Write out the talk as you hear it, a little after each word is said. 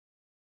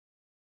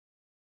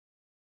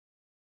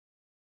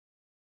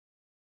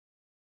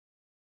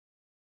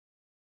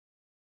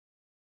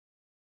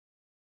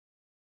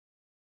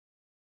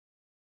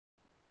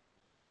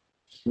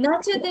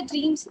Nurture the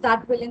dreams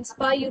that will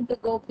inspire you to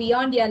go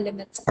beyond your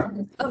limits.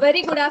 A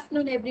very good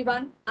afternoon,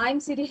 everyone. I'm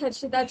Siri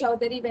Harshita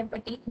Chaudhary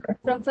Vempati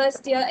from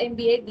first year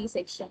MBA D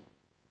section.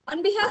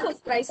 On behalf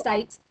of Christ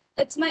Heights,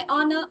 it's my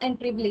honor and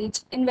privilege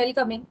in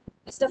welcoming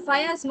Mr.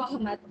 Faiz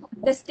Mohammad,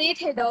 the state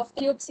head of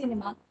Qube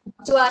Cinema,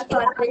 to our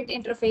corporate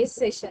interface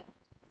session.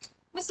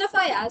 Mr.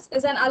 Fayaz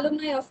is an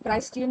alumni of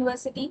Christ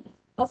University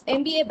of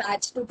MBA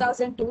batch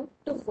 2002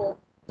 to 4,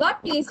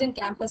 got placed in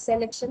campus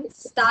selection,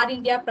 Star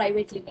India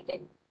Private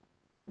Limited.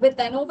 With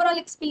an overall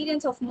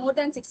experience of more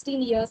than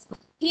 16 years,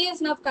 he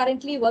is now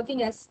currently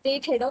working as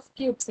state head of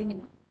Qube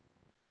Cinema.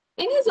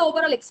 In his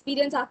overall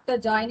experience after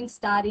joining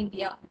Star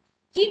India,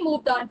 he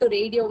moved on to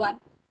Radio 1,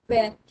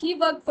 where he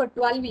worked for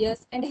 12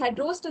 years and had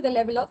rose to the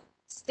level of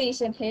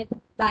station head,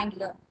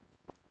 Bangalore.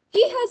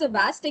 He has a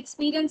vast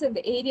experience in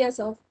the areas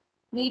of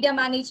media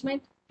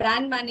management,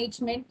 brand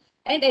management,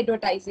 and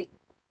advertising.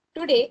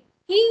 Today,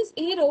 he is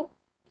here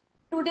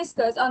to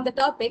discuss on the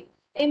topic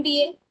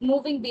MBA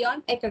Moving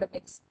Beyond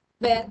Academics,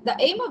 where the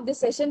aim of this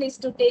session is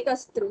to take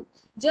us through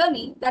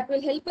journey that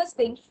will help us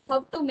think how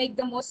to make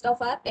the most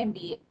of our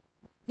MBA.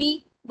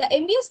 We, the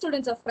MBA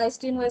students of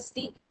Christ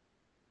University,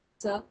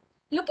 sir,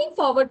 looking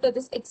forward to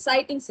this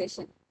exciting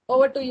session.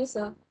 Over to you,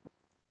 sir.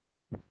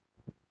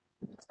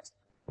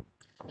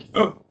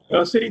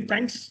 Oh, Siri,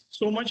 thanks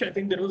so much. I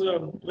think there was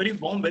a very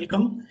warm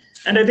welcome.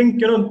 And I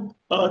think,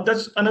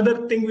 that's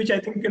another thing which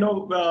I think,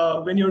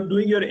 when you're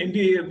doing your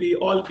MBA, we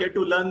all get to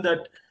learn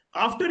that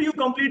after you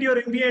complete your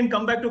MBA and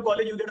come back to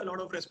college, you get a lot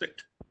of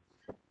respect.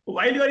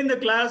 While you are in the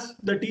class,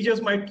 the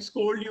teachers might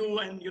scold you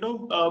and,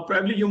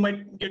 probably you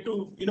might get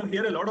to,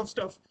 hear a lot of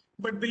stuff.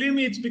 But believe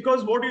me, it's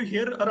because what you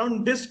hear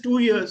around this 2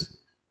 years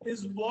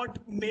is what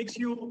makes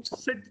you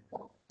sit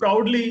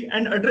proudly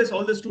and address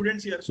all the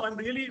students here. So I'm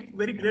really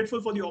very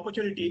grateful for the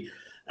opportunity.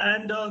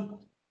 And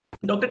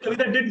Dr.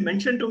 Kavita did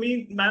mention to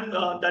me, ma'am,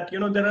 that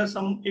there are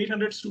some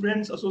 800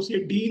 students,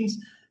 associate deans,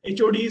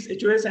 HODs,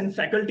 HOS, and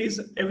faculties,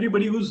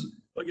 everybody who's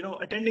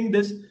attending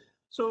this.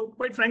 So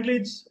quite frankly,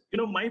 it's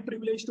my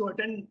privilege to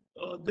attend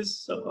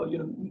this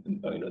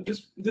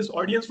this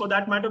audience for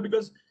that matter,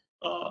 because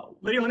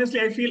very honestly,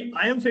 I feel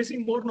I am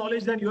facing more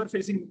knowledge than you are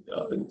facing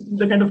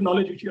the kind of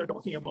knowledge which you are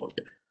talking about.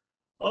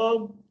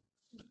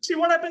 See,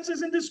 what happens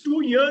is in these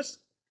 2 years,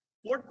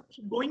 what's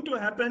going to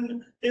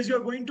happen is you're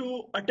going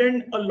to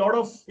attend a lot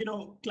of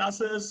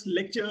classes,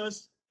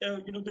 lectures.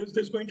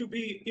 There's going to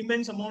be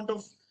immense amount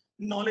of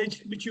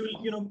knowledge which you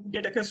will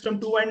get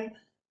accustomed to, and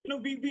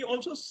we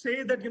also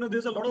say that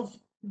there's a lot of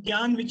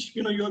gyan which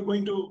you are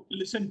going to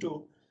listen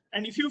to.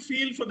 And if you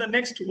feel for the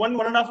next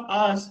 1.5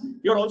 hours,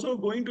 you're also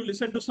going to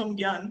listen to some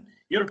gyan,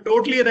 you're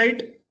totally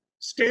right.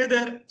 Stay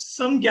there.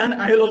 Some gyan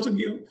I will also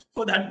give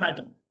for that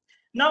matter.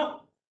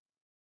 Now,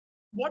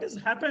 what has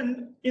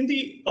happened in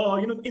the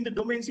in the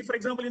domain? See, for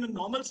example, in a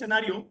normal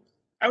scenario,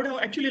 I would have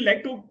actually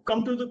liked to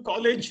come to the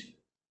college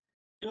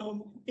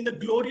in the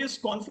glorious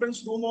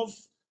conference room of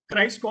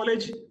Christ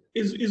College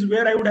is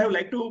where I would have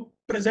liked to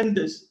present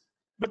this.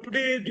 But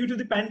today, due to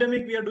the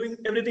pandemic, we are doing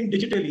everything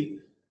digitally.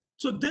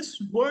 So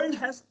this world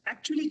has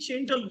actually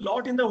changed a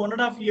lot in the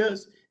 1.5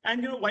 years.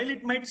 And while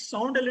it might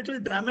sound a little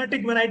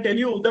dramatic when I tell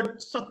you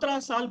that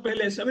 17 saal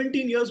pehle,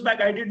 17 years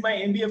back, I did my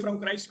MBA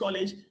from Christ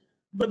College.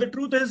 But the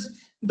truth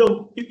is,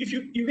 if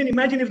you can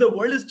imagine, if the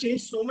world has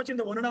changed so much in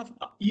the 1.5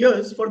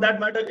 years, for that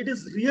matter, it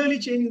is really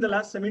changed in the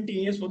last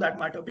 17 years for that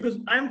matter. Because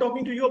I am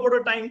talking to you about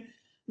a time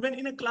when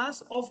in a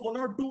class of 1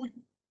 or 2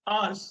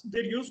 hours,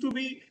 there used to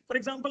be, for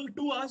example,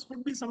 2 hours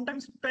would be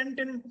sometimes spent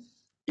in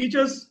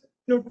teachers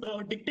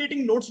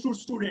dictating notes to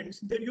students.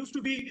 There used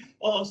to be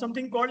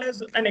something called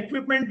as an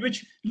equipment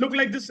which looked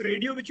like this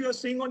radio which you are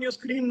seeing on your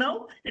screen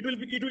now.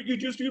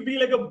 It used to be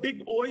like a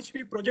big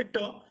OHP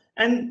projector,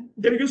 and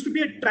there used to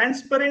be a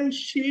transparent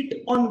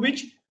sheet on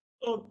which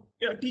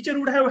a teacher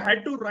would have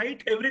had to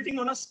write everything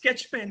on a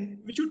sketch pen,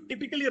 which you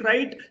typically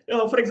write,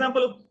 for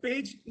example, a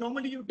page.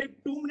 Normally you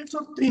take 2 minutes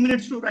or 3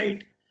 minutes to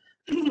write.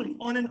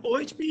 On an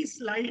OHP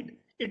slide,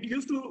 it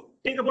used to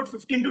take about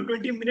 15 to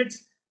 20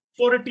 minutes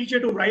for a teacher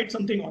to write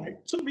something on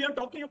it. So we are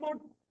talking about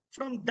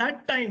from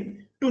that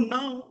time to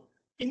now.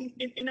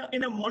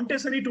 In a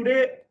Montessori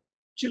today,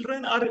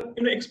 children are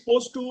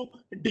exposed to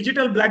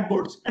digital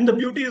blackboards, and the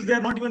beauty is they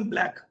are not even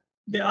black;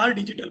 they are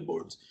digital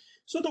boards.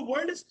 So the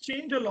world has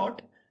changed a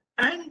lot,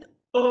 and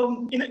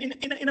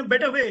in a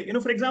better way.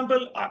 For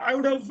example, I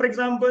would have, for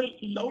example,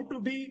 loved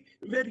to be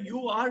where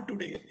you are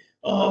today.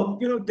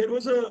 There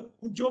was a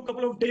joke a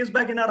couple of days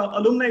back in our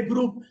alumni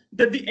group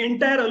that the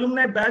entire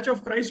alumni batch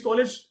of Christ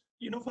College,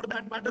 for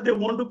that matter, they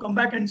want to come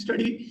back and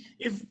study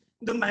if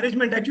the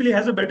management actually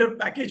has a better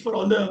package for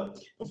all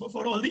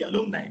the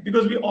alumni,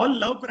 because we all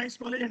love Christ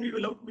College and we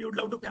would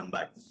love to come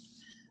back.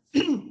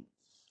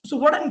 So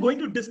what I'm going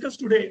to discuss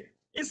today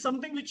is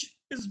something which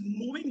is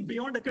moving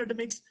beyond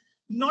academics,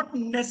 not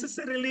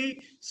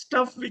necessarily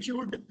stuff which you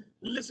would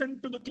listen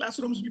to the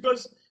classrooms,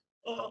 because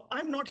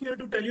I'm not here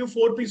to tell you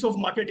 4 P's of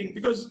marketing,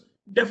 because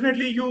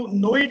definitely you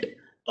know it.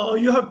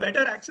 You have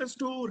better access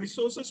to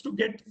resources to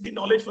get the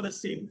knowledge for the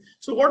same.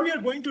 So what we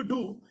are going to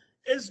do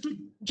is to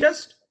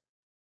just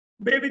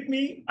bear with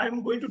me.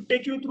 I'm going to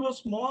take you through a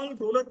small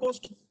roller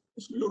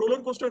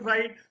coaster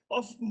ride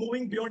of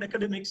moving beyond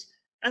academics.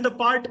 And the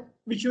part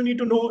which you need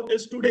to know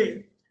is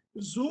today,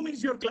 Zoom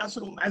is your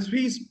classroom. As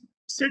we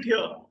sit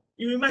here,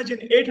 you imagine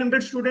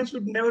 800 students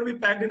would never be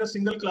packed in a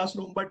single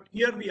classroom, but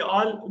here we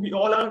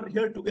all are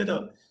here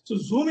together. So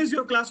Zoom is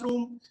your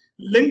classroom,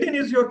 LinkedIn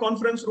is your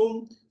conference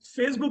room,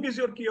 Facebook is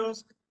your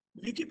kiosk,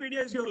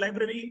 Wikipedia is your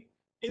library,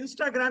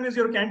 Instagram is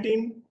your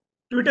canteen,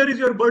 Twitter is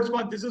your bird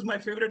park. This is my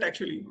favorite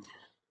actually.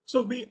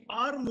 So we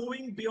are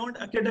moving beyond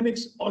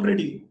academics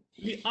already.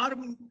 We are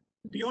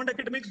beyond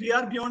academics, we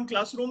are beyond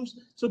classrooms.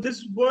 So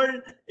this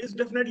world is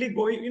definitely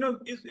going,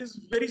 is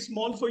very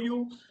small for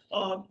you.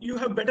 You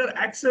have better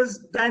access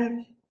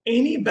than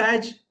any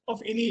badge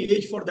of any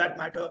age for that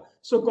matter.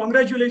 So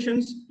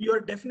congratulations, you are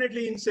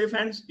definitely in safe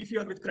hands if you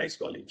are with Christ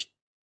College.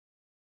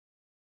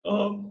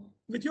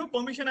 With your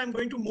permission, I'm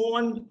going to move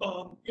on.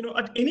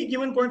 At any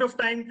given point of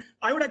time,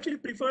 I would actually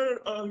prefer,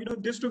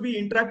 this to be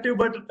interactive,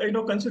 but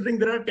considering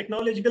there are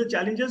technological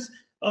challenges.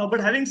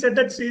 But having said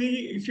that,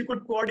 Siri, if you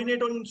could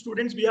coordinate on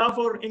students' behalf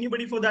or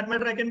anybody for that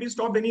matter, I can be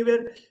stopped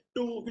anywhere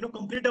to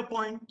complete a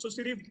point. So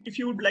Siri, if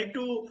you would like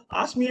to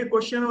ask me a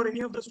question or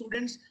any of the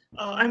students,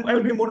 I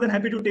will be more than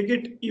happy to take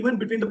it even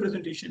between the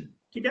presentation.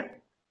 Okay?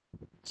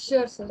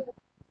 Sure, sir.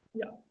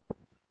 Yeah.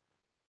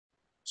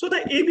 So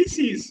the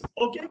ABCs,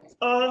 okay.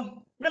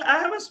 Well, I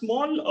have a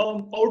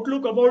small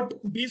outlook about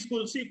B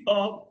school. See,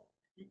 a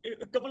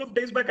couple of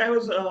days back, I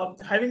was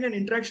having an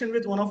interaction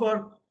with one of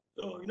our,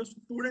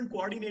 student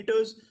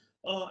coordinators,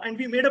 and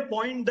we made a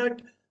point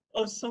that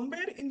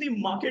somewhere in the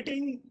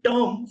marketing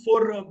term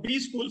for B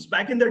schools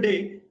back in the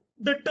day,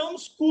 the term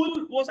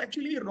school was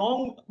actually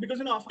wrong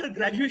because after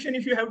graduation,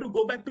 if you have to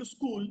go back to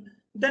school,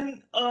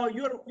 then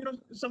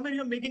somewhere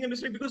you're making a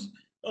mistake because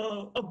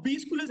a B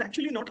school is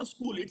actually not a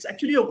school; it's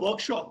actually a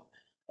workshop.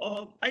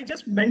 I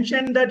just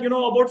mentioned that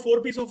about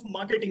 4 P's of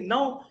marketing.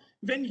 Now,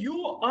 when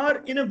you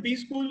are in a B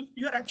school,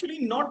 you are actually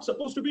not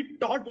supposed to be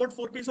taught what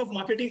 4 P's of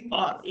marketing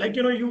are. Like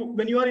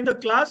when you are in the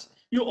class,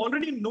 you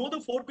already know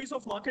the 4 P's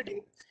of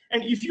marketing,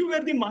 and if you were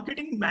the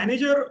marketing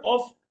manager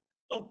of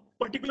a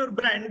particular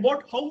brand,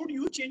 how would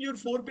you change your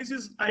 4 P's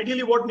is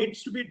ideally what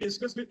needs to be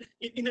discussed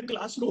in a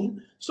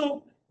classroom.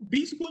 So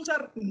B schools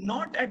are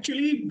not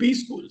actually B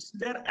schools,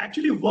 they're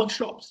actually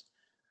workshops.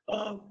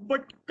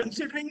 But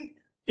considering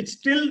it's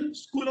still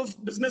School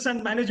of Business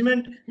and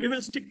Management, we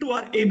will stick to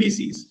our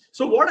ABCs.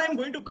 So what I'm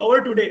going to cover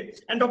today,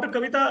 and Dr.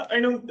 Kavita, I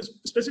know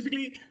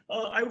specifically,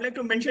 I would like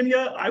to mention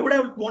here, I would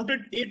have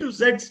wanted A to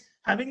Z's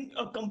having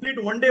a complete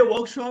 1-day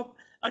workshop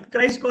at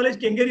Christ College,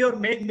 Kengeri, or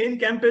main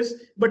campus.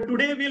 But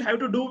today we'll have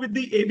to do with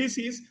the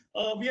ABCs.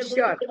 We are going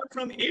to cover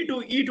from A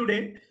to E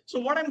today. So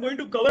what I'm going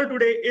to cover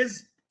today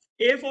is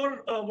A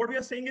for what we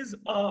are saying is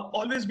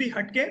always be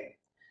hatke.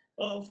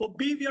 For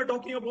B, we are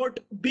talking about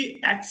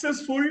be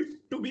accessible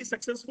to be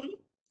successful.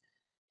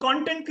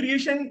 Content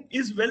creation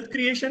is wealth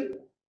creation.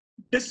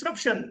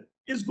 Disruption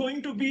is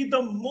going to be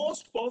the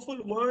most powerful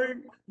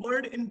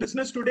word in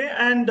business today.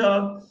 And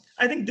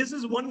I think this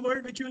is one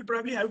word which you will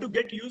probably have to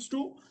get used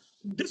to.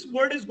 This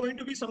word is going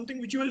to be something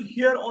which you will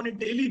hear on a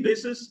daily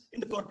basis in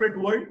the corporate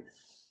world.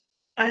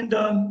 And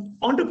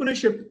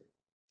entrepreneurship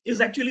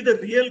is actually the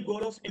real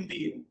goal of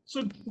MBA.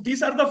 So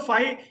these are the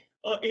 5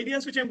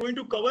 areas which I'm going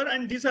to cover,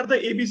 and these are the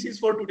ABCs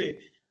for today.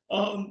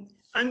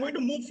 I'm going to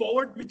move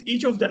forward with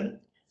each of them,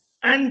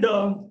 and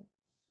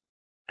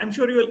I'm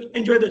sure you will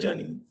enjoy the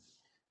journey.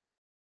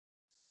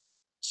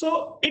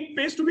 So it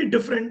pays to be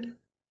different.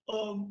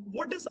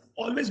 What does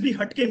always be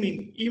hatke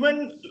mean?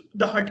 Even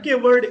the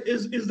hatke word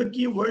is the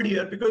key word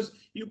here, because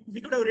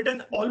we could have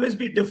written always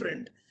be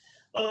different.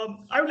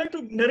 I would like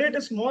to narrate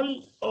a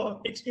small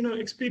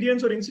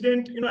experience or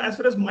incident. As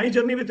far as my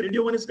journey with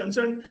Radio 1 is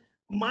concerned,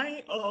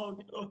 my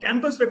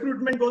campus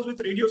recruitment was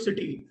with Radio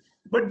City,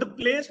 but the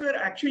place where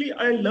actually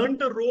I learned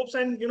the ropes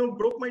and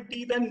broke my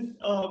teeth and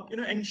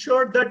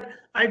ensured that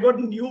I got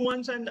new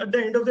ones, and at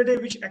the end of the day,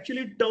 which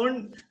actually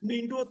turned me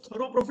into a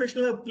thorough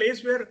professional, a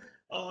place where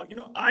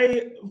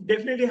I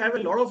definitely have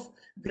a lot of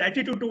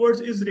gratitude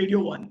towards, is Radio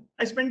 1.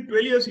 I spent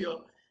 12 years here,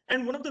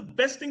 and one of the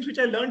best things which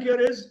I learned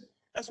here is,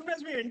 as soon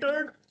as we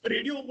entered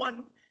Radio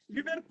 1,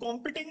 we were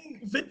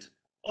competing with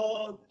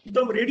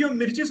the Radio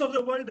Mirchis of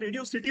the world,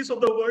 Radio Cities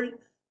of the world,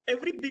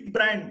 every big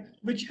brand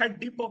which had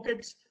deep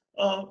pockets,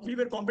 we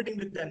were competing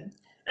with them.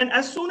 And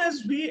as soon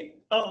as we,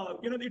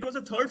 it was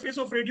the third phase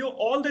of radio,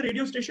 all the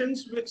radio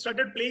stations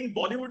started playing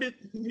Bollywood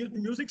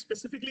music,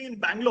 specifically in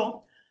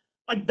Bangalore.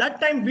 At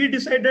that time, we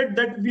decided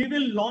that we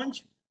will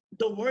launch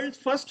the world's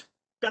first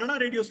Kannada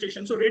radio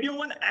station. So Radio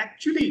 1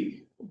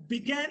 actually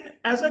began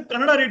as a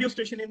Kannada radio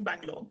station in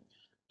Bangalore.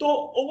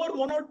 So over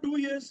 1 or 2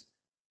 years,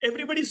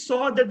 everybody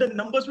saw that the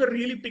numbers were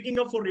really picking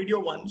up for Radio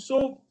 1.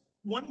 So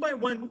one by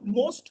one,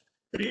 most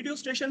radio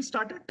stations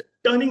started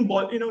turning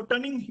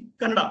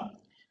Kannada,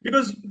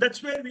 because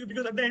that's where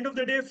because at the end of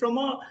the day, from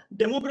a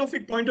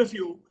demographic point of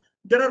view,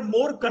 there are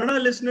more Kannada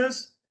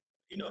listeners,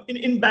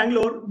 in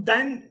Bangalore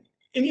than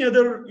any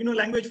other,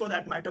 language for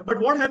that matter. But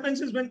what happens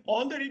is when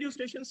all the radio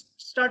stations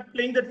start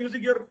playing that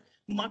music, your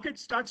market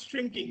starts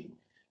shrinking.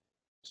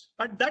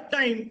 At that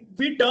time,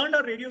 we turned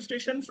our radio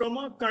station from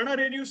a Kannada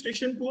radio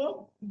station to a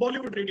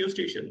Bollywood radio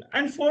station.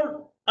 And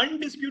for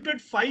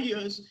undisputed 5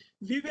 years,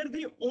 we were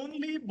the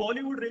only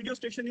Bollywood radio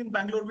station in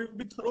Bangalore.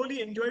 We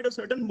thoroughly enjoyed a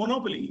certain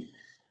monopoly.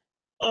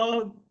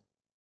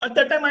 At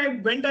that time, I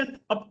went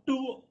up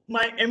to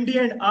my MD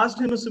and asked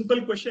him a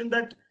simple question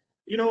that,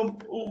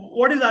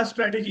 what is our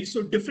strategy?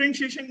 So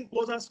differentiation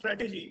was our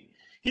strategy.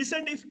 He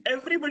said, if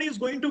everybody is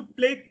going to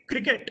play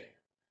cricket,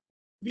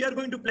 we are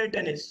going to play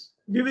tennis.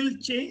 We will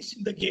change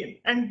the game.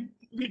 And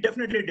we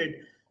definitely did.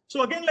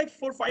 So again, like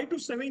for 5 to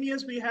 7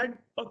 years, we had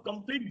a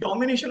complete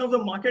domination of the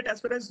market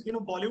as far as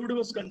Bollywood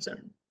was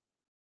concerned.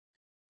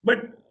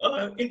 But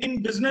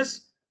in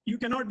business, you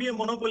cannot be a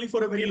monopoly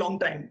for a very long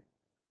time.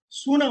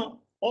 Sooner,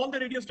 all the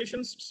radio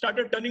stations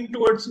started turning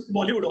towards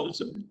Bollywood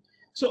also.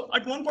 So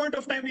at one point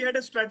of time, we had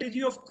a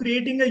strategy of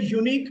creating a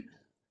unique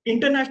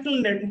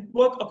international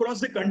network across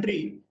the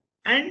country.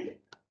 And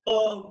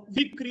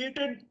we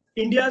created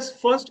India's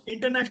first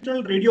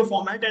international radio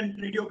format and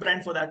radio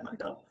brand for that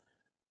matter.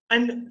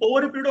 And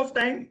over a period of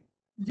time,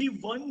 we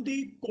won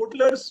the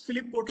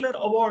Philip Kotler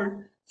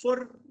Award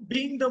for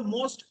being the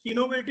most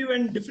innovative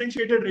and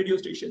differentiated radio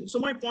station. So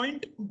my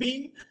point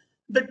being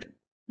that,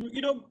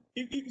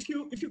 if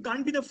you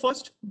can't be the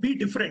first, be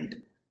different.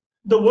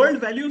 The world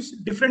values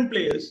different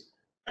players.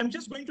 I'm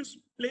just going to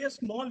play a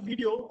small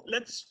video.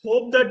 Let's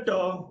hope that,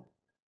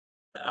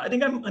 I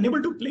think I'm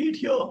unable to play it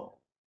here.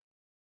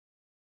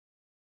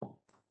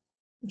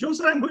 Joe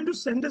sir, I'm going to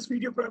send this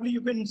video. Probably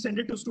you can send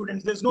it to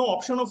students. There's no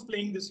option of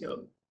playing this here.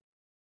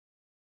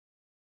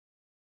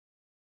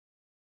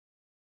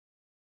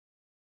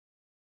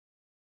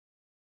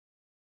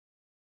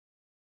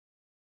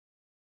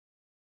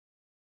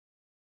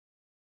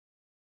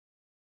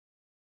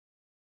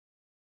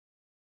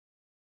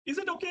 Is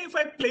it okay if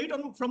I play it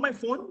from my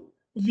phone?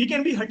 We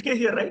can be hatke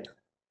here, right?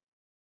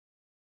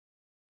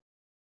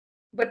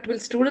 But will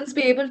students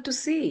be able to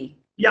see?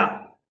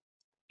 Yeah.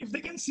 If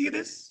they can see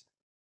this.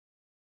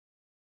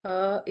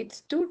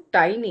 It's too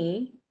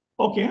tiny.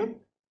 Okay.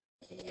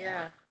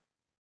 Yeah.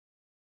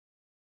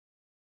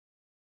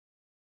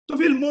 So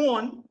we'll move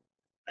on.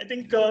 I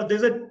think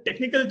there's a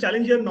technical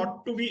challenge here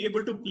not to be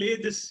able to play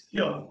this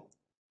here.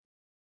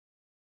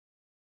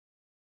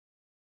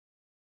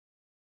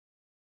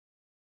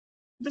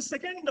 The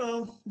second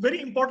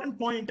very important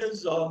point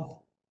is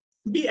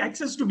be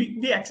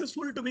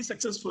successful to be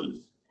successful.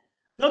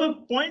 Now the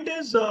point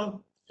is, I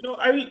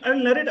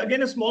will narrate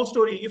again a small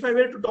story. If I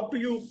were to talk to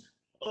you,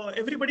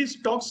 everybody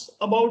talks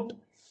about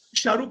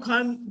Shah Rukh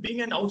Khan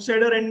being an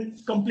outsider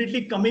and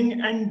completely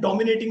coming and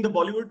dominating the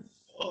Bollywood,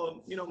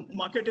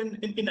 market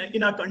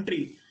in our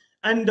country.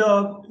 And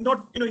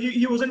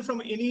he wasn't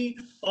from any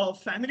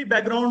family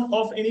background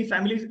of any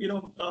families,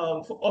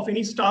 of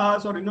any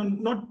stars or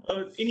not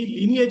any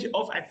lineage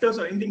of actors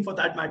or anything for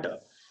that matter.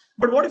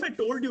 But what if I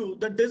told you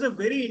that there's a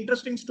very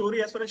interesting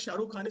story as far as Shah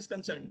Rukh Khan is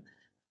concerned?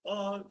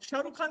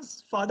 Shah Rukh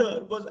Khan's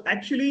father was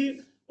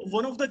actually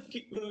one of the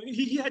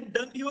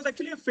he was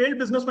actually a failed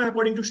businessman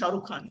according to Shah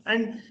Rukh Khan,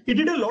 and he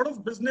did a lot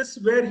of business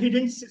where he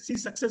didn't see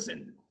success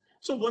in.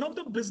 So one of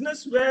the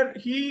business where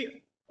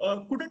he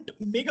couldn't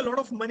make a lot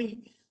of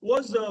money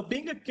was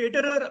being a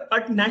caterer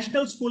at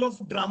National School of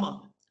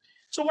Drama.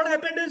 So what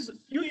happened is,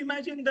 you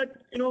imagine that,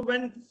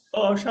 when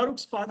Shah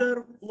Rukh's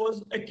father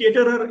was a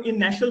caterer in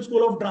National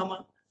School of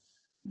Drama,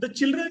 the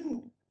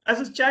children, as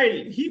a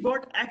child, he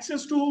got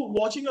access to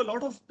watching a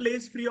lot of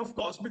plays free of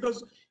cost,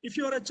 because if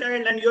you're a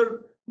child and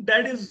your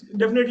dad is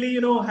definitely,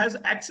 has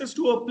access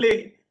to a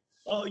play,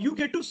 you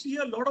get to see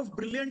a lot of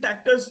brilliant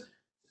actors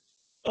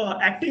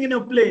acting in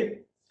a play.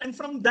 And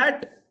from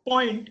that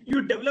point,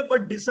 you develop a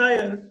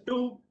desire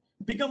to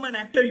become an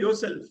actor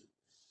yourself.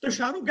 So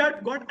Shah Rukh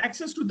got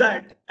access to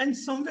that, and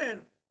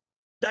somewhere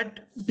that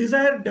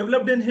desire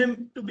developed in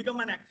him to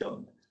become an actor.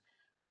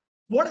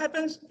 What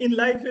happens in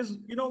life is,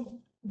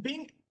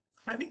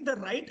 having the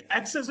right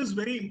access is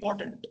very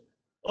important.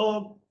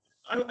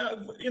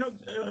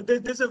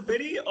 There's a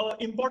very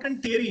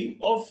important theory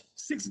of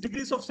 6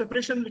 degrees of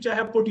separation, which I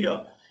have put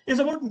here, is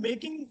about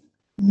making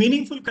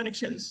meaningful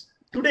connections.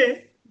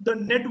 Today, the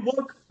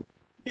network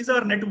is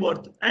our net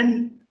worth.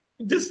 And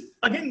this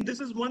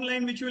is one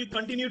line which you will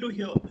continue to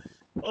hear.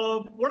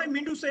 What I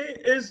mean to say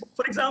is,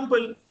 for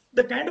example,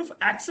 the kind of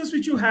access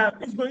which you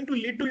have is going to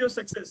lead to your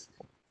success.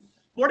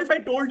 What if I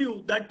told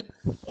you that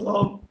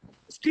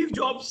Steve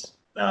Jobs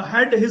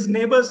had his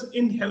neighbors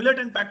in Hewlett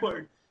and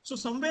Packard? So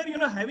somewhere,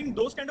 having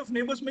those kind of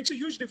neighbors makes a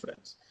huge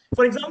difference.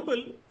 For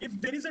example, if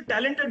there is a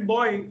talented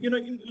boy,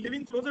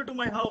 living closer to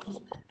my house,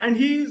 and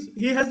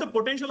he has the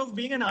potential of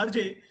being an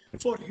RJ,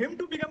 for him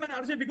to become an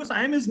RJ because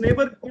I am his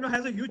neighbor,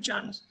 has a huge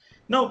chance.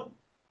 Now,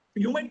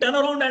 you might turn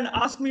around and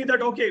ask me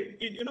that, okay,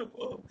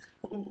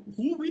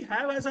 who we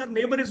have as our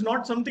neighbor is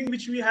not something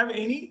which we have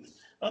any,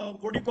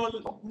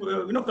 control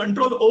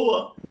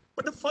over.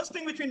 But the first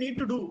thing which we need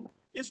to do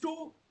is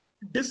to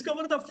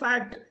discover the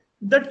fact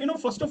that,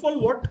 first of all,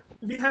 what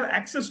we have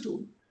access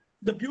to.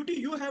 the beauty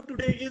you have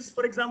today is,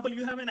 for example,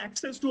 you have an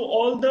access to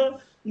all the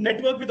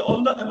network with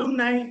all the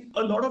alumni,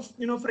 a lot of,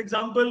 for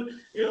example,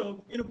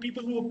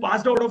 people who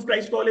passed out of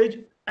Christ College,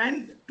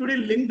 and today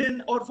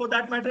LinkedIn, or for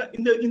that matter,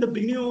 in the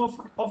beginning of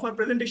our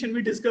presentation,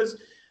 we discussed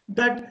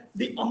that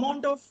the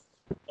amount of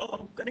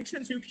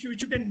connections which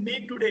you can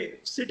make today,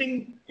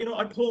 sitting,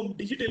 at home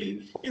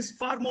digitally, is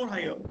far more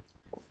higher.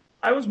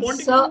 I was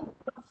wanting Sir,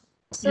 to,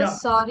 sir,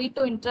 sorry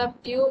to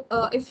interrupt you.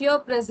 If you're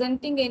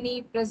presenting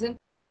any present,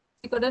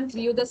 we couldn't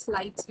view the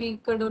slides. We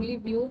could only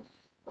view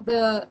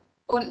the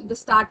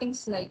starting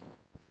slide.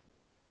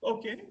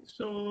 Okay,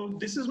 so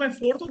this is my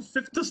fourth or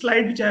fifth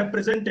slide which I have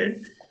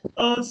presented.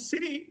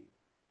 Siri,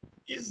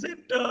 is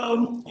it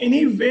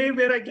any way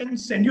where I can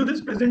send you this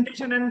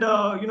presentation and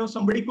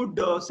somebody could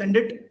send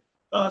it?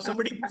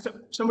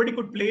 Somebody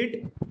could play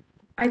it.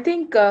 I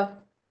think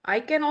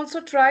I can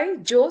also try.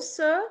 Joe,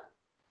 sir.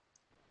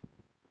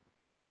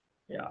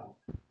 Yeah.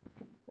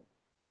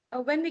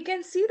 When we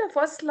can see the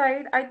first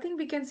slide, I think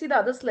we can see the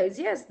other slides.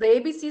 Yes, the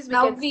ABCs we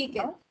Now can we see.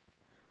 can. No?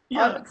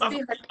 Yeah.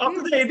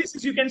 After the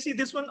ABCs, you can see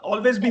this one.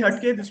 Always be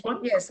Hatke. This one.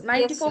 Yes,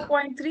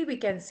 94.3 we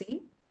can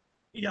see.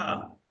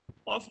 Yeah.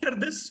 After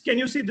this, can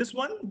you see this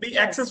one? Be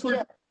Yes,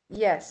 accessible.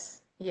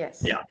 yes,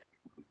 yes. Yeah.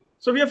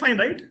 So we are fine,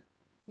 right?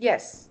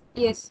 Yes.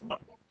 Yes.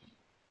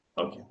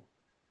 Okay.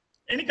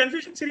 Any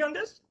confusion, Siri, on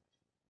this?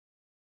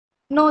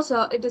 No,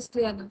 sir. It is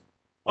clear now.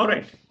 All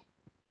right.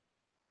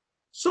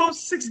 So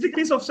 6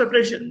 degrees of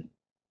separation.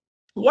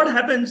 What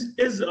happens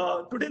is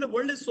today the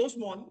world is so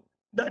small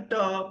that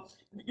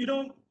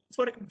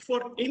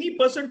for any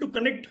person to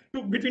connect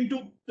between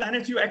two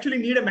planets, you actually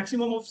need a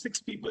maximum of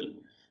 6 people.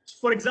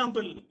 For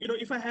example,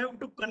 if I have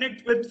to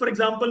connect with, for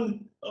example,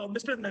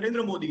 Mr.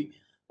 Narendra Modi,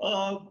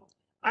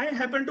 I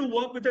happen to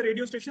work with a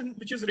radio station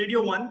which is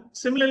Radio 1.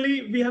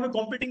 Similarly, we had a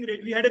competing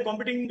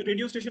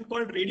radio station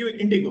called Radio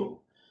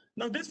Indigo.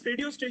 Now, this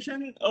radio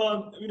station,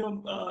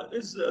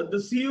 is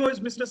the CEO is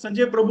Mr.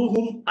 Sanjay Prabhu,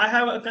 whom I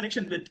have a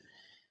connection with.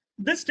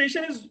 This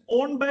station is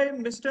owned by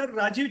Mr.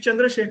 Rajiv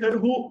Chandrasekhar,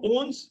 who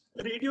owns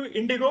Radio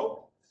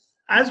Indigo,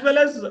 as well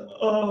as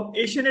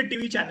Asianet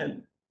TV channel.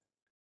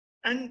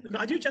 And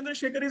Rajiv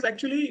Chandrasekhar is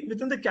actually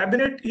within the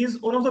cabinet. He is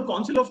one of the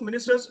council of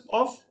ministers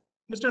of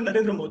Mr.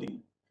 Narendra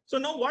Modi. So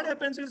now what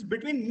happens is,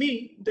 between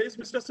me, there is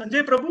Mr.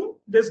 Sanjay Prabhu,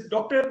 there's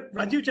Dr.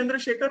 Rajiv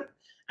Chandrasekhar,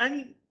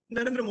 and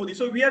Narendra Modi.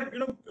 So we are,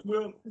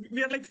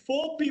 we are like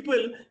 4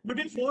 people.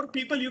 Between 4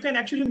 people, you can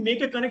actually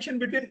make a connection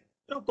between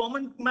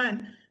common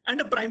man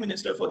and a prime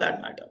minister, for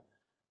that matter.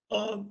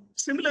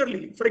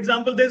 Similarly, for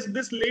example, there's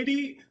this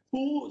lady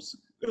whose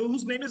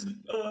name is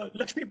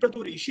Lakshmi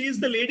Praturi. She is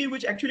the lady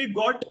which actually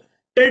got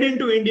TED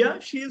into India.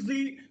 She is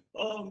the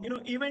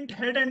event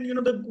head and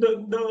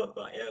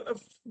the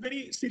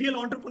very serial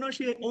entrepreneur.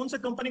 She owns a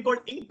company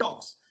called Ink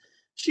Talks.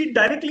 She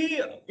directly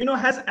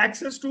has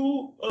access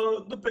to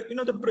the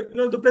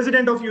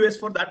president of US,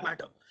 for that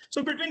matter.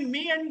 So between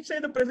me and, say,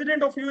 the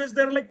president of US,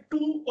 there are like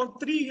 2 or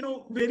 3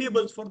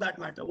 variables, for that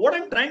matter. What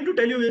I'm trying to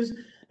tell you is,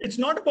 it's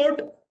not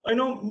about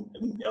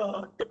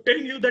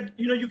telling you that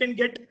you can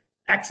get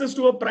access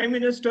to a prime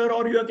minister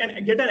or you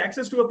can get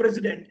access to a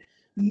president.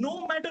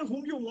 No matter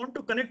whom you want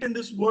to connect in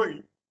this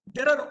world,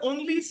 there are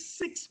only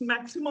 6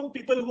 maximum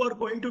people who are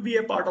going to be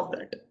a part of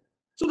that.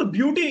 So the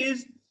beauty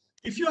is,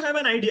 if you have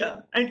an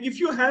idea and if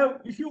you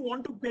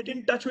want to get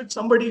in touch with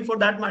somebody, for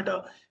that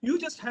matter, you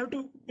just have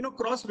to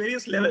cross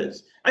various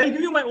levels. I'll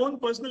give you my own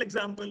personal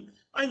example.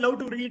 I love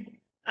to read,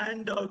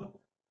 and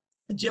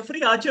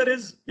Jeffrey Archer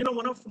is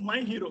one of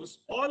my heroes.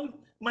 All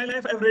my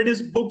life I've read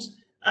his books,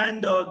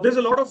 and there's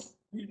a lot of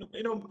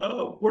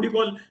what do you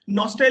call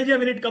nostalgia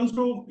when it comes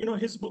to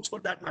his books,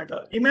 for that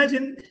matter.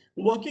 Imagine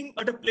working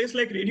at a place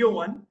like Radio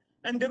 1,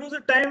 and there was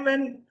a time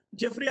when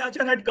Jeffrey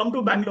Archer had come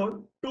to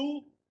Bangalore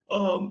to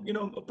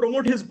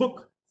promote his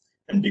book,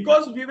 and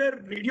because we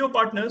were radio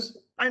partners,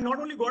 I not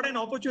only got an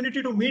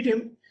opportunity to meet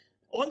him.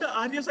 All the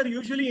Aryas are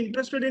usually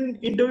interested in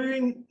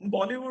interviewing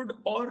Bollywood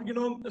or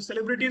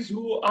celebrities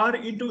who are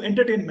into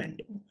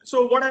entertainment.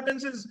 So what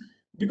happens is,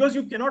 because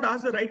you cannot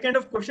ask the right kind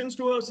of questions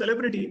to a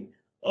celebrity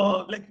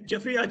like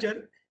Jeffrey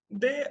Archer,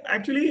 they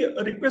actually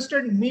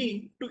requested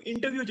me to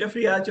interview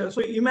Jeffrey Archer.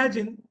 So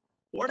imagine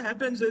what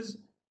happens is,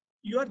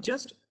 you are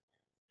just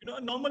a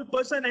normal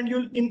person, and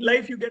in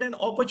life you get an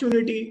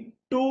opportunity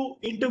to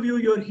interview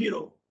your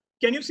hero.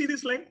 Can you see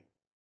this slide?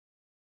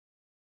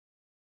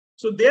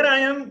 So there I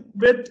am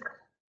with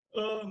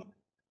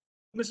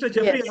Mr.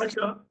 Jeffrey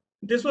Archer.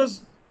 This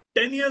was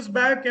 10 years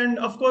back, and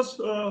of course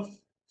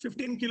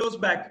 15 kilos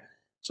back.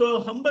 So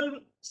a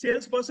humble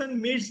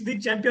salesperson meets the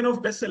champion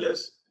of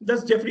bestsellers.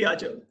 That's Jeffrey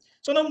Archer.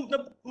 So now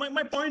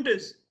my point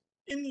is,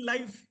 in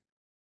life,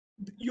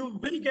 you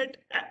will get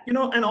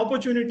an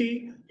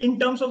opportunity in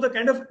terms of the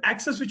kind of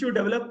access which you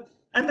develop,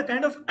 and the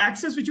kind of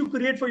access which you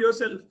create for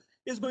yourself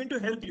is going to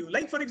help you.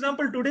 Like, for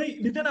example, today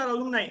within our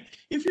alumni,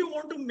 if you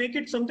want to make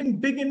it something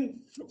big in,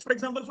 for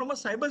example, from a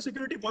cyber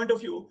security point of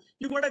view,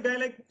 you got a guy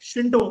like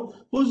Shinto,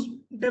 who's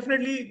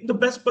definitely the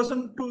best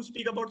person to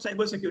speak about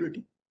cyber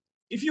security.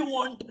 If you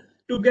want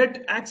to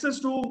get access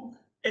to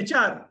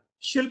HR,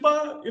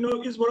 Shilpa,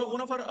 is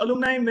one of our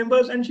alumni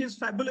members, and she's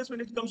fabulous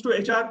when it comes to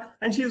HR,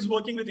 and she is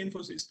working with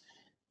Infosys.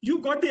 You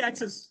got the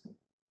access.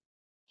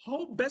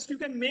 How best you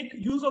can make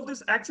use of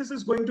this access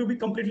is going to be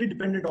completely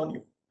dependent on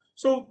you.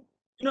 So,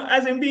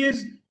 as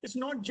MBAs, it's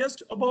not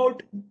just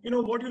about,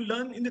 what you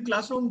learn in the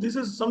classroom. This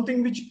is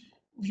something which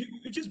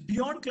is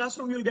beyond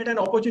classroom. You'll get an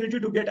opportunity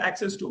to get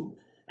access to.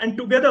 And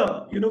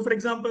together, for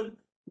example,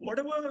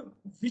 whatever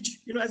which,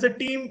 as a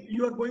team,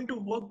 you are going to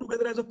work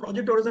together as a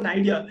project or as an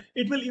idea,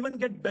 it will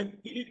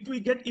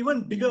get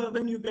even bigger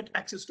when you get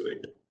access to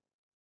it.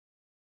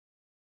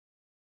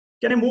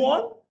 Can I move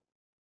on?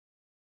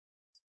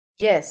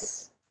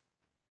 Yes.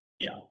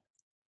 Yeah.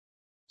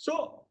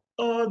 So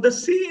the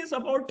C is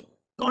about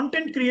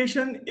content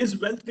creation is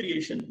wealth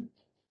creation.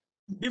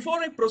 Before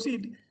I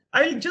proceed,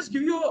 I'll just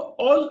give you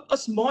all a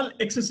small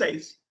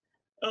exercise.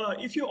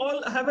 If you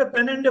all have a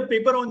pen and a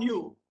paper on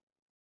you,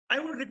 I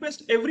would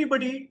request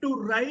everybody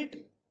to write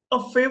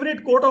a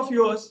favorite quote of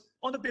yours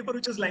on the paper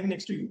which is lying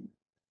next to you.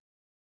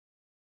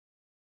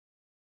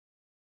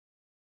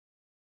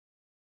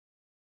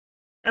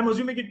 I'm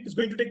assuming it is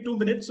going to take 2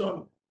 minutes.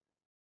 So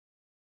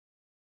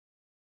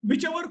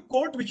whichever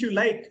quote which you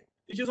like,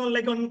 which is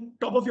on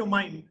top of your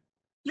mind,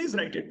 please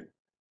write it.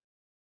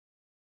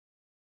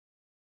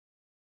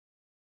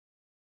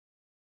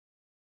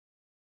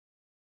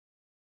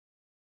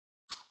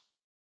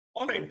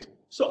 All right.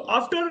 So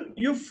after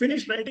you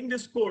finish writing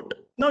this quote,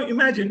 now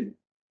imagine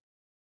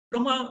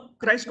from a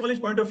Christ College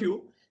point of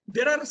view,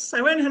 there are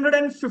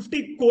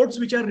 750 quotes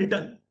which are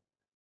written.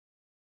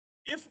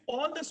 If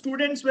all the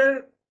students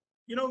were,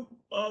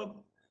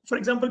 for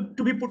example,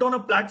 to be put on a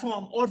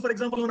platform, or for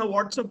example, on a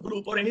WhatsApp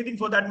group or anything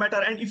for that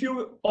matter, and if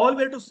you all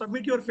were to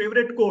submit your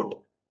favorite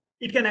quote,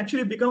 it can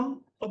actually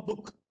become a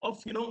book of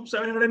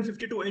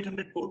 750 to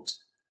 800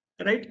 quotes,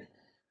 right?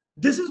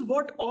 This is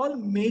what all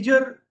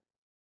major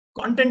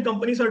content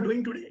companies are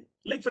doing today.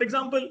 Like, for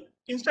example,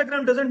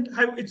 Instagram doesn't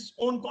have its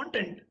own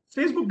content.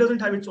 Facebook doesn't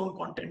have its own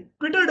content.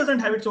 Twitter doesn't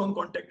have its own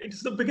content.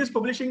 It's the biggest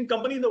publishing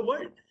company in the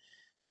world.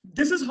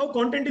 This is how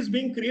content is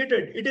being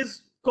created. It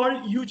is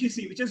called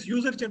UGC, which is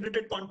user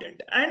generated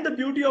content. And the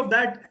beauty of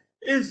that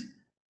is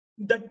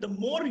that the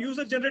more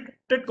user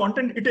generated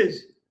content it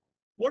is,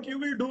 what you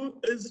will do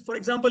is, for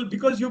example,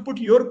 because you put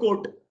your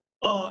quote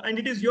and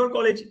it is your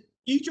college,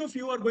 each of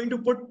you are going to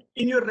put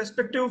in your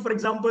respective, for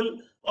example,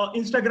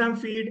 Instagram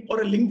feed or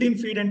a LinkedIn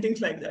feed and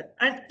things like that.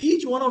 And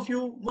each one of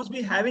you must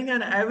be having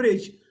an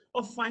average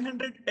of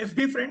 500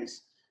 FB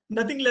friends,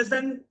 nothing less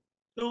than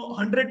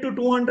 100 to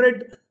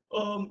 200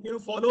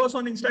 followers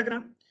on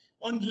Instagram.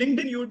 On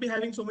LinkedIn, you would be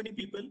having so many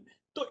people.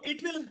 So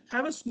it will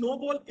have a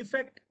snowball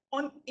effect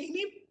on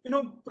any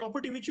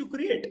property which you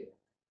create.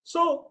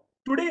 So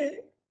today,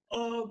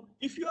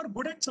 if you are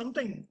good at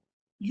something,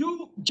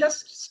 you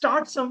just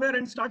start somewhere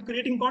and start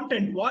creating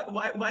content. While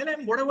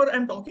whatever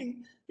I'm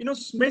talking,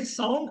 may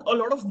sound a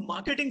lot of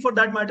marketing for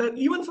that matter,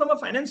 even from a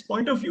finance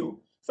point of view.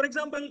 For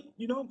example,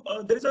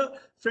 there is a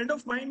friend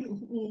of mine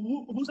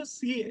who's a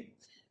CA.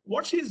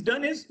 What she's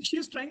done is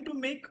she's trying to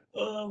make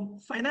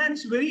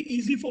finance very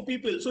easy for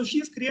people. So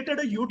she's created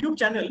a YouTube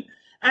channel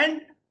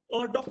and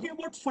talking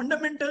about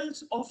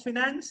fundamentals of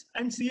finance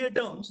and CA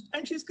terms.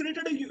 And she's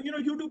created a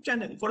YouTube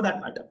channel for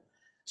that matter.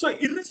 So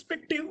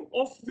irrespective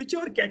of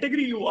whichever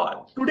category you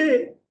are,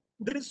 today,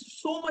 there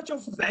is so much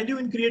of value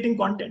in creating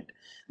content.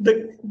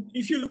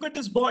 If you look at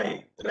this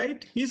boy,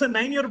 right, he's a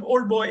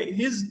 9-year-old boy.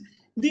 He's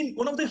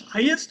one of the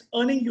highest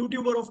earning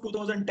YouTuber of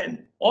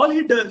 2010. All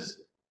he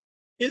does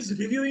is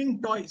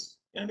reviewing toys.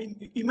 I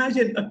mean,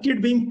 imagine a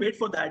kid being paid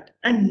for that,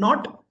 and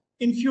not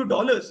in few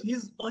dollars.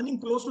 He's earning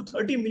close to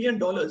 $30 million.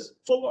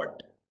 For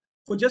what?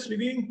 For just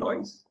reviewing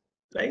toys,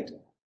 right?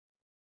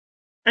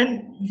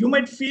 And you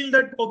might feel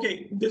that,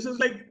 okay, this is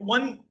like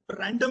one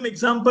random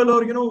example,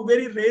 or,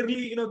 very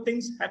rarely,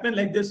 things happen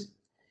like this.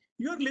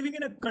 You're living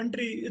in a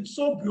country, it's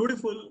so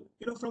beautiful,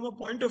 from a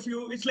point of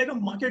view, it's like a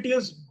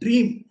marketeer's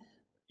dream.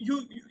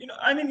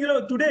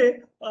 Today,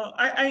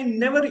 I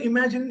never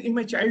imagined in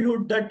my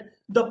childhood that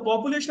the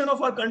population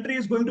of our country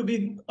is going to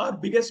be our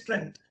biggest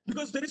strength,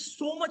 because there is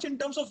so much in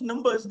terms of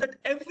numbers that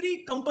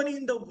every company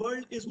in the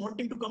world is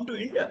wanting to come to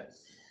India.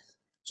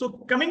 So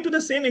coming to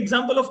the same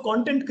example of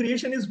content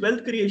creation is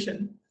wealth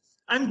creation,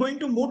 I'm going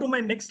to move to my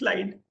next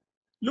slide.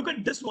 Look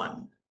at this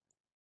one.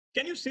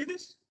 Can you see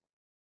this?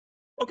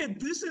 Okay,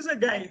 this is a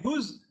guy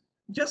who's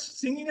just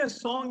singing a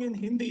song in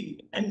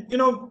Hindi, and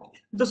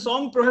the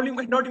song probably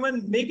might not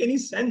even make any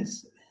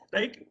sense,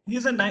 right?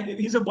 He's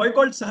a boy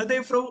called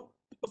Sahadev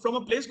from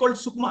a place called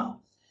Sukma.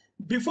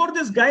 Before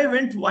this guy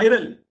went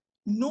viral,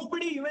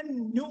 nobody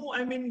even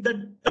knew,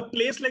 that a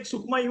place like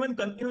Sukma even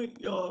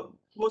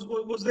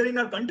was there in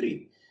our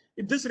country.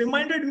 This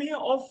reminded me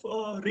of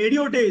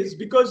radio days,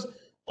 because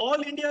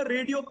All India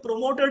Radio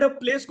promoted a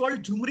place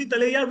called Jhumri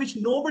Talaiya, which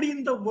nobody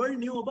in the world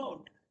knew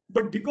about.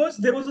 But because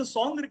there was a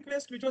song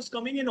request which was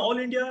coming in All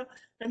India,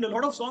 and a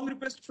lot of song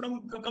requests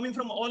coming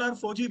from all our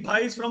Fauji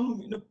bhais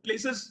from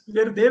places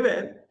where they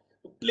were,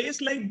 a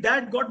place like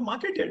that got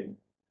marketed.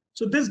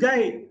 So this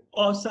guy,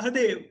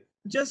 Sahadev,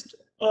 just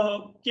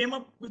came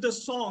up with a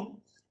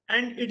song,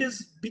 and it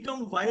is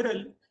become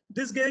viral.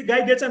 This guy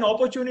gets an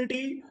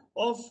opportunity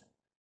of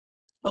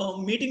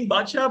meeting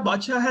Bacha.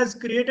 Bacha has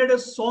created a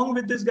song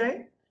with this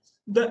guy.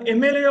 The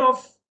MLA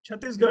of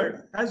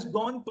Chhattisgarh has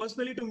gone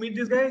personally to meet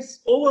these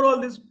guys.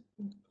 Overall, this,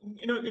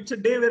 it's a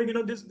day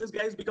where, this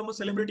guy has become a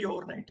celebrity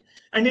overnight.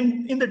 And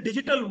in the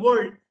digital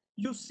world,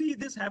 you see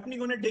this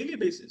happening on a daily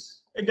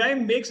basis. A guy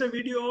makes a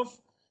video of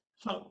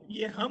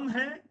ye hum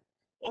hai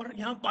aur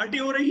yahan party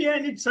ho rahi hai,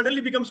 and it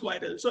suddenly becomes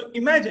viral. So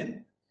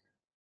imagine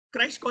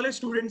Christ College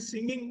students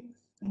singing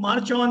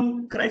March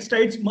On,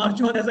 Christites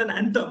March On as an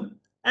anthem,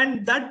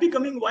 and that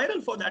becoming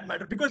viral for that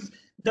matter, because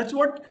that's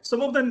what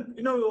some of the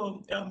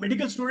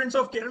medical students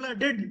of Kerala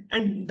did,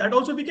 and that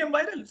also became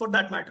viral for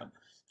that matter.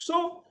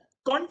 So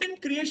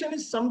content creation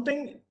is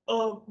something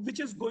which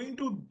is going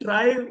to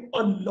drive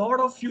a lot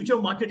of future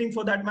marketing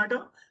for that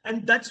matter,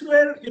 and that's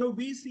where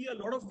we see a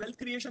lot of wealth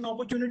creation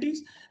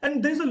opportunities,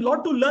 and there's a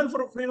lot to learn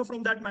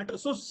from that matter.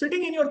 So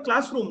sitting in your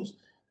classrooms,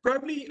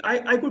 probably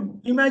I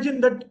could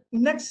imagine that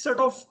next set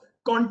of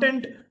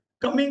content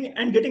coming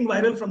and getting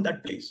viral from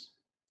that place,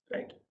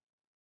 right?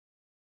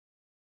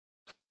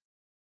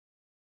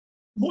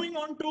 Moving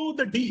on to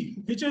the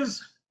D, which is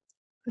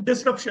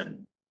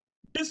disruption.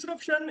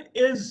 Disruption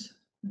is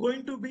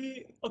going to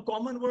be a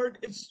common word.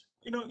 It's,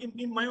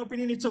 in my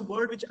opinion, it's a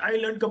word which I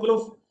learned a couple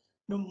of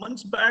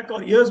months back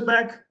or years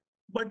back,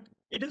 but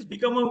it has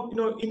become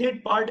a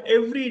innate part.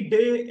 Every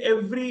day,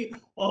 every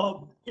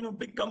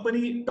big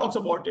company talks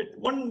about it.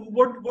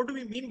 What do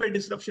we mean by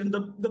disruption?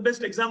 The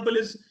best example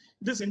is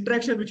this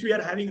interaction which we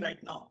are having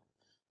right now.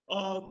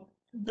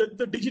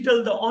 The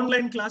digital, the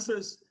online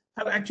classes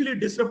have actually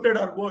disrupted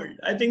our world.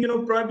 I think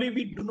probably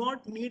we do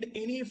not need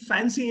any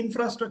fancy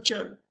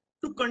infrastructure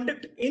to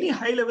conduct any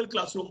high-level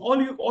classroom.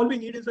 All we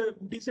need is a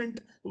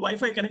decent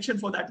Wi-Fi connection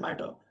for that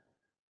matter.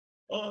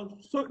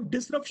 So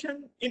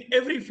disruption in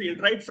every field,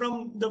 right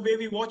from the way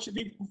we watch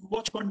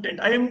content.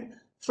 I am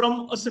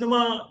from a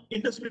cinema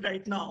industry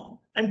right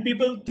now, and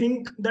people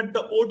think that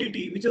the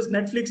OTT, which is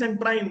Netflix and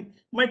Prime,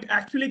 might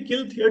actually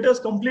kill theaters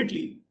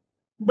completely.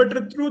 But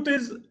the truth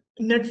is,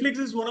 Netflix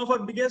is one of our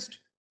biggest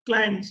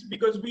clients,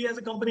 because we as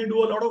a company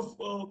do a lot of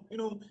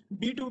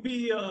B2B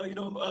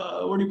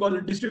what do you call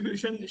it,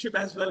 distributionship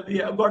as well. We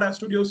have got our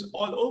studios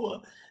all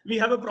over. We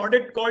have a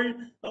product called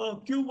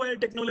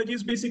Qube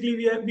Technologies. Basically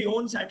we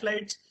own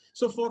satellites.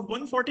 So for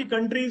 140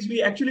 countries,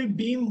 we actually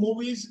beam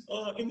movies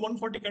in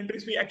 140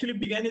 countries. We actually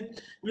began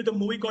it with a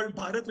movie called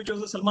Bharat, which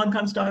was a Salman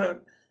Khan starrer,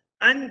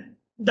 and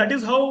that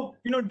is how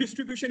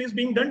distribution is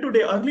being done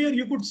today. Earlier,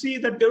 you could see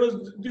that there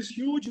was this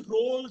huge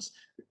rolls.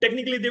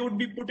 Technically, they would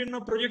be put in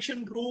a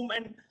projection room,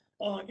 and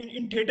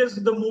in theaters,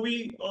 the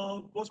movie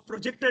was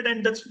projected,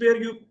 and that's where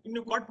you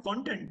got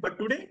content. But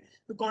today,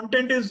 the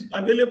content is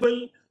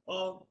available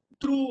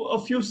through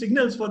a few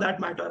signals for that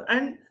matter.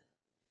 And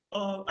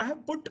I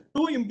have put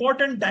two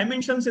important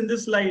dimensions in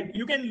this slide.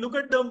 You can look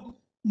at the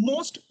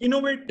most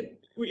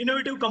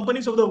innovative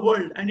companies of the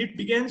world, and it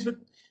begins with,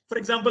 for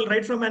example,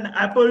 right from an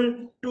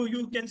Apple to,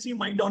 you can see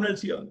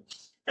McDonald's here.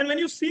 And when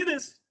you see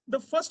this, the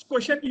first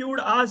question you would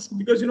ask,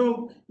 because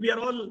we are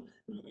all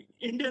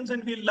Indians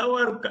and we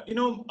love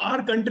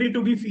our country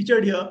to be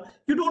featured here.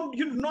 You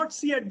do not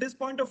see at this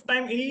point of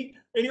time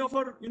any of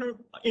our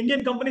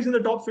Indian companies in the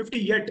top 50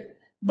 yet.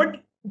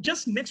 But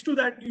just next to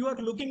that, you are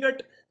looking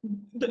at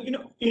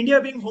the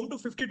India being home to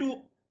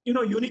 52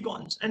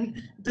 unicorns,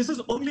 and this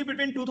is only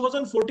between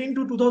 2014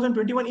 to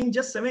 2021, in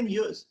just 7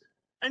 years.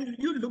 And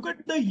you look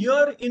at the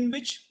year in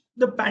which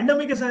the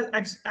pandemic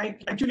has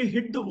actually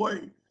hit the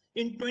world.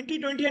 In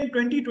 2020 and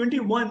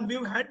 2021,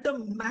 we've had the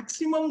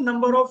maximum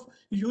number of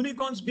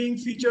unicorns being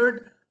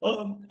featured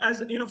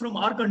as from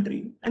our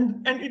country,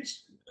 and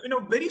it's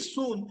very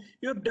soon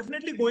you're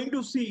definitely going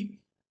to see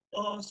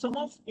some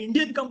of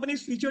Indian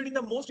companies featured in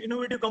the most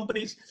innovative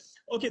companies.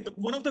 Okay,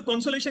 one of the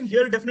consolation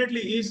here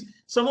definitely is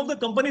some of the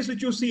companies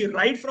which you see,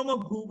 right from a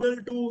Google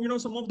to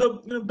some of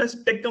the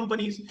best tech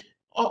companies,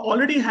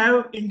 already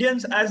have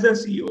Indians as their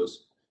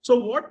CEOs. So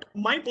what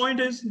my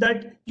point is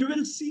that you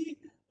will see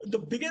the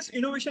biggest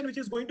innovation which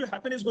is going to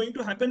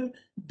happen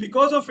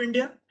because of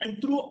India and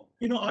through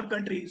our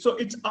country. So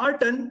it's our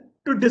turn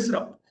to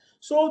disrupt.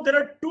 So there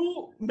are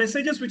two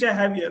messages which I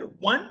have here.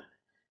 One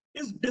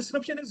is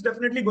disruption is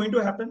definitely going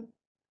to happen.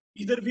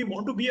 Either we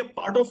want to be a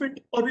part of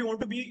it or we want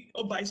to be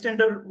a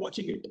bystander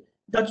watching it.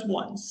 That's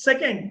one.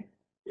 Second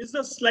is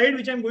the slide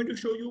which I'm going to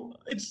show you.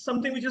 It's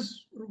something which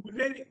is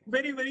very,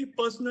 very, very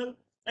personal,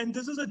 and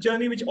this is a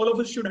journey which all of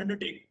us should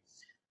undertake.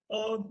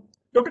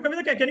 Dr.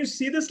 Kavita, can you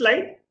see this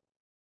slide?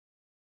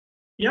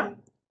 Yeah.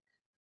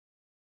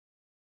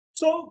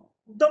 So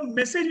the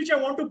message which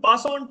I want to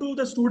pass on to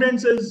the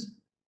students is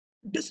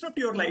disrupt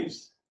your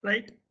lives,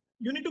 right?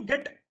 You need to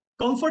get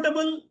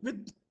comfortable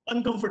with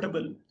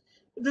uncomfortable.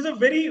 There's a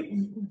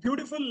very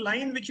beautiful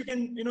line which you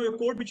can, a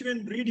quote which you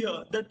can read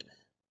here, that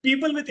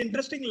people with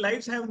interesting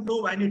lives have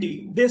no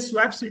vanity. They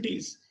swap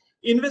cities,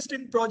 invest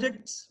in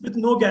projects with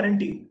no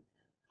guarantee,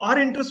 are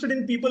interested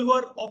in people who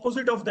are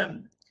opposite of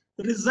them,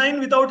 resign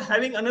without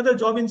having another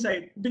job in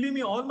sight. Believe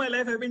me, all my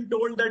life I've been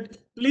told that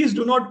please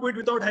do not quit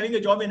without having a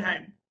job in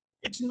hand.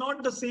 It's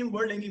not the same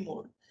world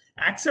anymore.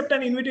 Accept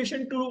an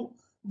invitation to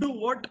do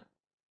what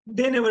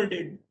they never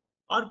did.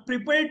 Are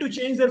prepared to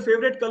change their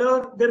favorite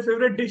color, their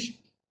favorite dish.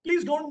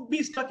 Please don't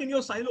be stuck in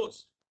your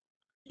silos.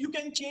 You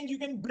can change, you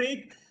can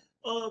break.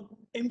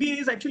 MBA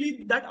is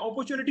actually that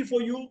opportunity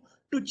for you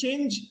to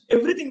change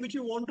everything which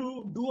you want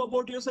to do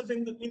about yourself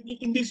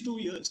in these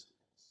 2 years.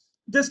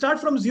 They start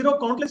from zero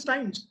countless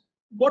times.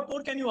 What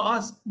more can you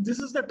ask? This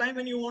is the time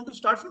when you want to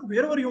start from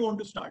wherever you want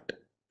to start,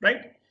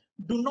 right?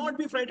 Do not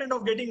be frightened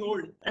of getting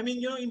old. I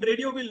mean, in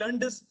radio, we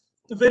learned this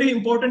very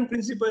important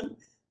principle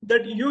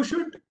that you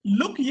should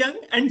look young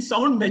and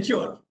sound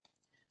mature.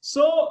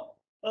 So,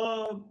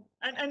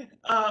 and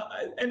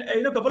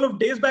a couple of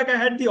days back, I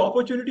had the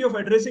opportunity of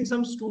addressing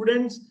some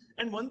students.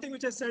 And one thing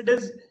which I said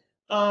is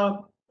a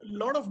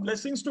lot of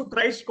blessings to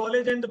Christ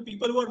College and the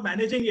people who are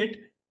managing it.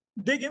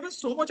 They gave us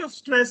so much of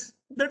stress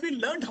that we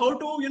learned how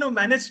to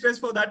manage stress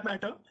for that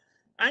matter.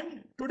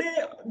 And today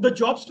the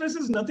job stress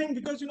is nothing,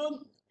 because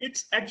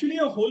it's actually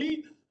a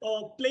holy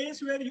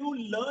place where you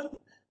learn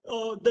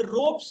the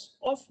ropes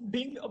of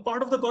being a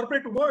part of the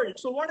corporate world.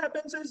 So what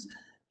happens is,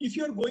 if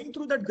you're going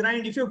through that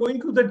grind, if you're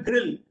going through that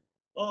grill,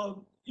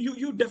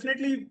 you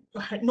definitely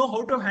know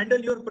how to handle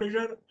your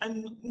pressure,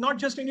 and not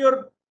just in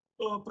your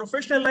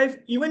professional life,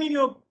 even in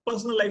your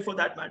personal life for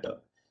that matter.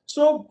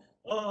 So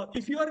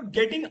if you are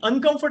getting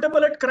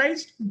uncomfortable at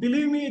Christ,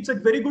 believe me, it's a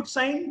very good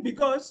sign,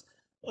 because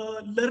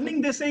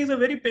learning, they say, is a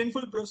very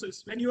painful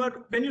process. When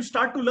you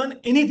start to learn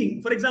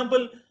anything, for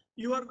example,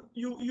 you are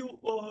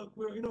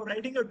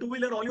riding a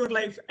two-wheeler all your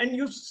life, and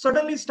you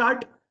suddenly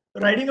start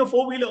riding a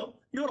four-wheeler,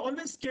 you're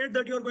always scared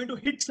that you're going to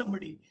hit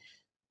somebody.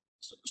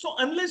 So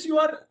unless you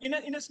are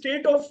in a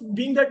state of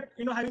being that,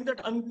 having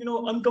that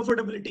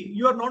uncomfortability,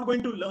 you are not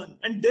going to learn.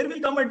 And there will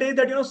come a day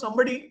that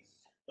somebody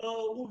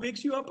who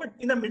wakes you up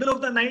in the middle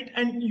of the night,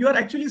 and you are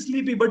actually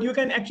sleepy, but you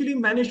can actually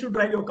manage to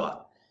drive your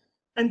car.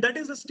 And that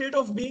is a state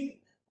of being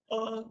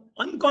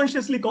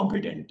unconsciously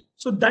competent.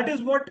 So that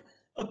is what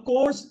a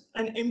course,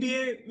 an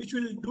MBA, which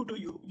will do to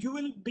you. You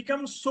will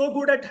become so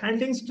good at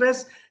handling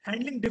stress,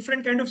 handling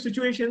different kind of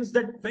situations,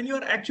 that when you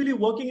are actually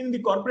working in the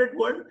corporate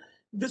world,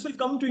 this will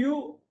come to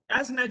you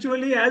as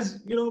naturally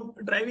as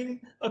driving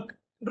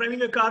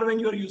a car when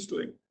you are used to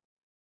it.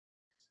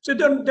 So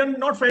they're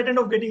not frightened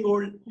of getting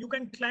old. You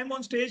can climb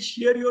on stage,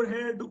 shear your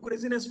hair, do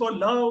craziness for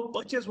love,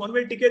 purchase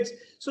one-way tickets.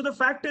 So the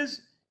fact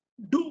is,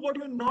 do what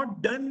you've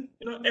not done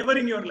ever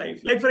in your life.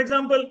 Like, for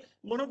example,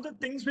 one of the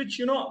things which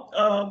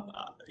a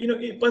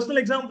personal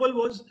example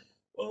was,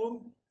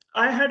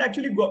 I had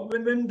actually got,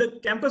 when the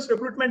campus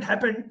recruitment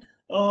happened,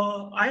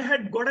 I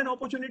had got an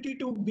opportunity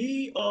to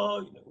be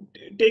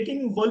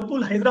taking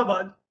Whirlpool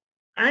Hyderabad,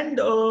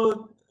 and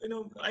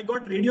I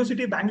got Radio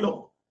City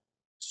Bangalore.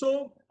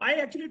 So I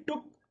actually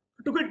took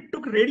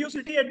Radio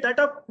City at that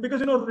up,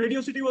 because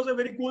Radio City was a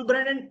very cool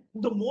brand, and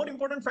the more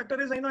important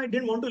factor is, I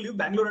didn't want to leave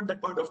Bangalore at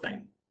that point of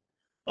time.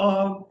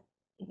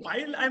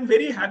 While I'm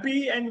very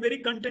happy and very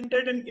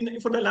contented,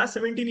 and for the last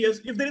 17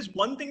 years, if there is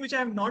one thing which I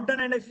have not done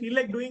and I feel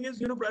like doing, is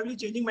probably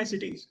changing my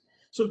cities.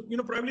 So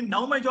probably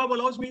now my job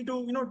allows me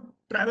to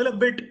travel a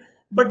bit,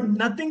 but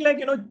nothing like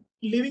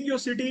leaving your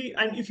city.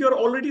 And if you're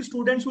already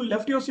students who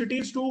left your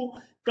cities to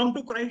come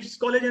to Christ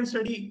College and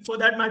study, for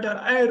that matter,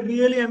 I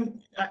really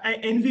I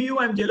envy you.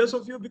 I'm jealous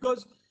of you,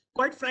 because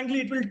quite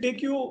frankly, it will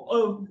take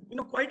you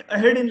quite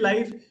ahead in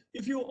life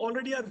if you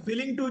already are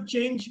willing to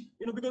change.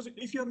 Because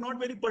if you're not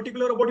very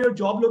particular about your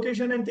job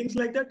location and things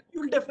like that,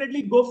 you'll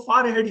definitely go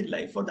far ahead in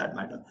life, for that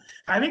matter.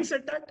 Having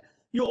said that,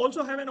 you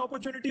also have an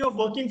opportunity of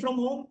working from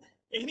home.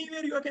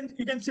 Anywhere you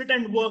can sit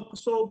and work.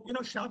 So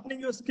sharpening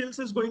your skills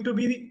is going to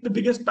be the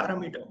biggest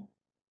parameter.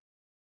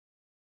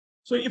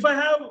 So if I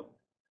have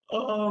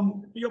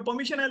your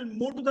permission, I'll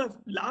move to the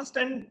last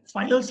and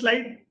final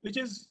slide, which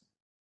is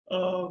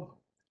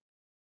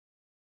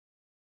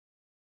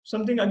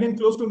something again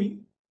close to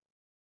me.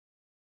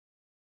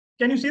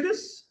 Can you see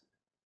this?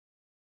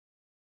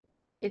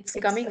 It's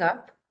coming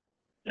up.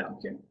 Yeah,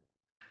 okay.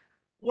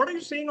 What are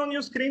you seeing on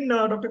your screen,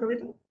 Dr.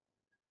 Kavita?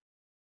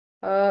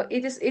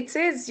 It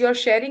says you're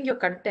sharing your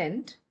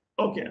content.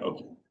 Okay,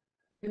 okay.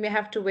 You may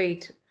have to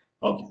wait.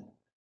 Okay.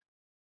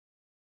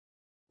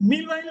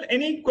 Meanwhile,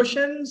 any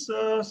questions,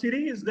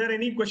 Siri? Is there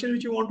any question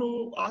which you want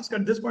to ask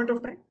at this point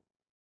of time?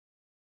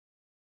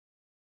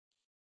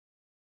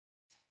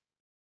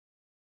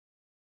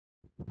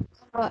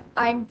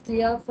 I'm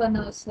clear for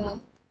now, sir.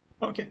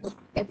 Okay.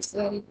 It's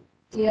very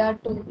clear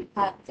to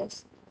have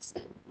this.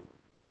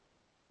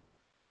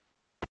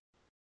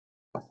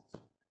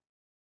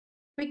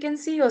 We can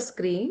see your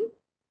screen.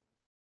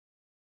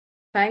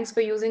 Thanks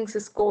for using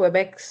Cisco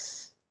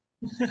WebEx.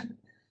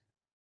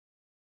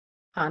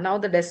 Now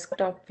the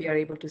desktop, we are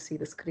able to see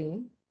the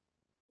screen.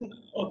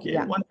 Okay.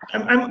 Yeah.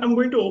 I'm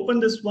going to open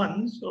this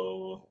one.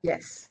 So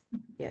Yes.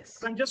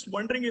 I'm just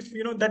wondering if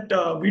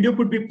that video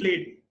could be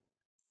played.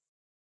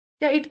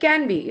 Yeah, it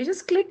can be. You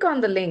just click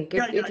on the link.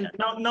 Yeah.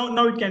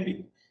 Now it can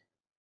be.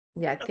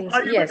 Yeah, I think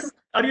Are so. you Yes.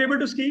 Are you able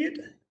to see it?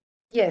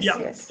 Yes. Yeah.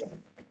 Yes.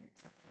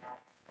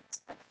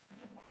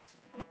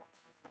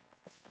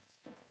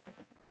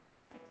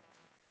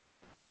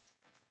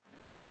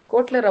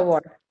 Kotler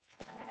Award.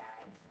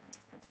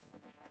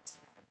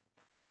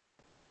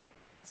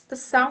 The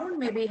sound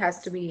maybe has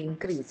to be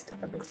increased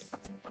a bit.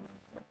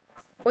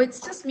 Oh,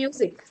 it's just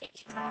music.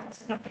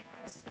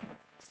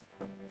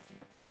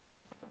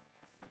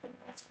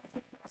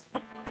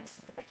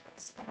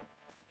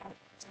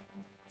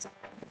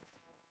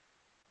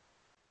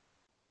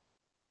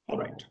 All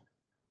right.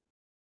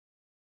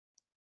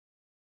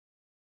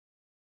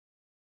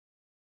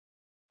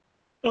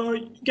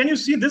 Can you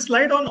see this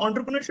slide on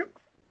entrepreneurship?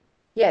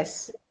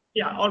 Yes.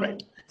 Yeah, all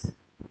right.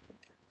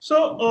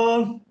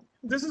 So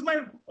this is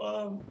my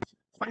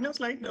final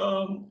slide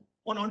on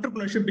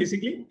entrepreneurship,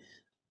 basically.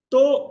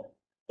 So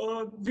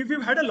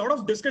we've had a lot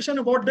of discussion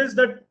about this,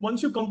 that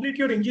once you complete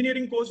your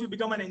engineering course, you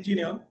become an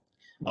engineer.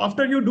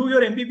 After you do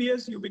your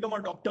MBBS, you become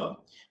a doctor.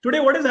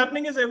 Today, what is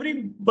happening is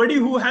everybody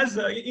who has,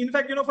 in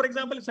fact, for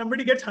example, if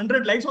somebody gets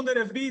 100 likes on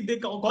their FB, they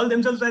call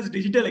themselves as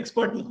digital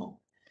expert now,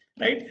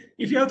 right?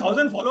 If you have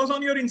 1,000 followers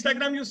on your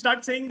Instagram, you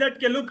start saying that,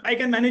 okay, look, I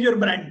can manage your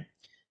brand.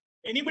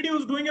 Anybody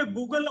who's doing a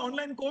Google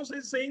online course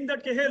is saying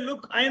that, hey,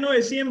 look, I know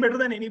SEM better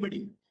than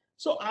anybody.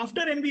 So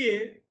after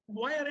MBA,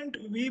 why aren't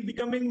we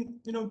becoming,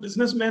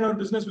 businessmen or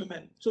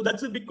businesswomen? So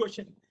that's a big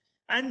question.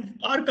 And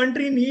our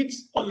country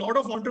needs a lot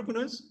of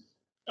entrepreneurs.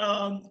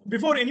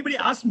 Before anybody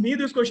asks me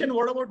this question,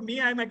 what about me?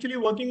 I'm actually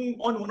working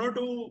on 1 or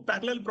 2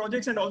 parallel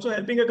projects and also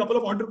helping a couple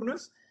of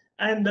entrepreneurs.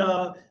 And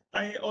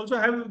I also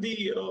have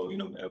the,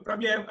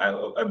 probably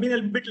I've been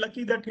a bit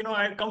lucky that,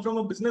 I come from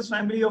a business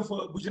family of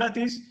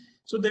Gujaratis.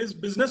 So there is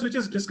business which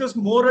is discussed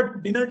more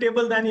at dinner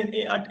table than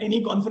at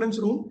any conference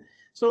room.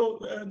 So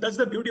that's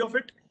the beauty of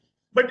it.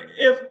 But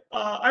if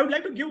I would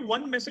like to give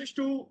one message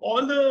to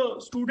all the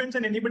students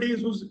and anybody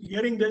who's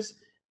hearing this,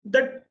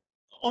 that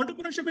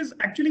entrepreneurship is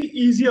actually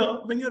easier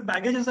when your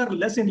baggages are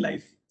less in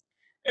life.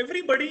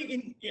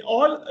 Everybody in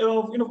all,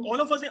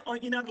 all of us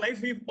in our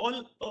life, we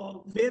all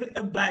wear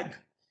a bag,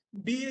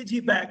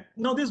 BAG bag.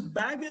 Now this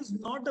bag is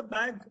not the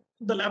bag,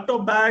 the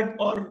laptop bag,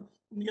 or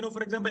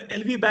for example,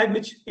 LV bag,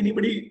 which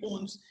anybody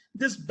owns.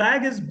 This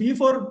bag is B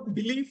for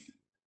belief,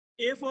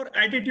 A for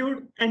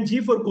attitude, and G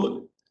for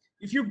goal.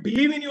 If you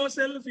believe in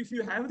yourself, if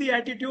you have the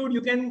attitude,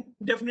 you can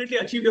definitely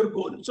achieve your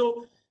goal.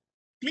 So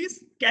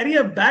please carry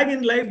a bag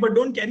in life, but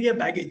don't carry a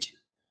baggage.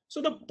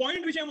 So the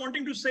point which I'm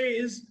wanting to say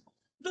is,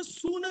 the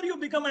sooner you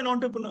become an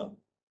entrepreneur,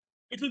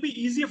 it will be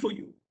easier for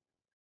you.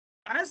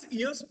 As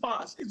years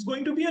pass, it's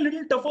going to be a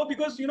little tougher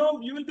because you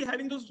will be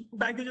having those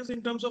baggages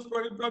in terms of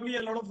probably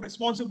a lot of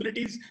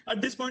responsibilities.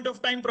 At this point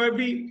of time,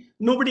 probably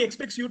nobody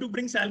expects you to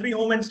bring salary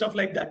home and stuff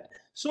like that.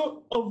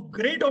 So a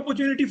great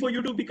opportunity for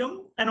you to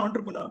become an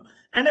entrepreneur.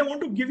 And I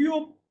want to give you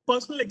a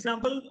personal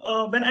example.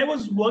 When I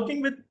was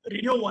working with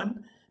Radio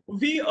 1,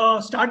 we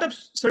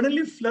startups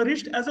suddenly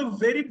flourished as a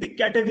very big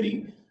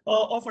category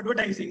of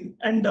advertising.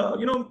 And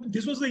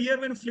this was the year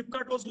when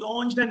Flipkart was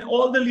launched and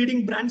all the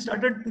leading brands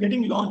started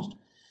getting launched.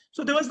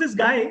 So there was this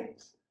guy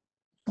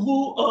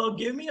who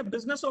gave me a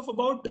business of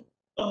about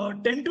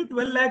 10 to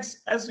 12 lakhs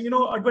as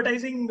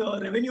advertising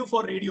revenue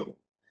for radio.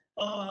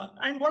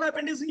 And what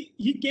happened is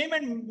he came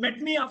and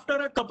met me after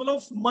a couple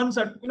of months,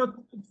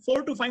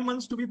 4 to 5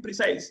 months to be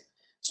precise.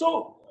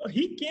 So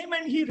he came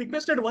and he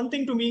requested one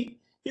thing to me.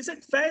 He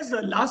said, Faiz,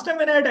 last time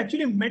when I had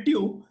actually met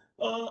you,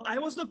 I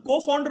was the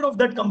co-founder of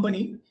that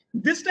company.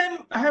 This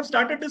time I have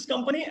started this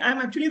company. I'm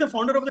actually the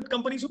founder of that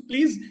company. So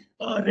please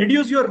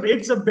reduce your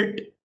rates a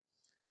bit.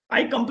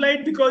 I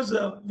complied because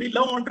we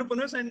love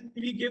entrepreneurs and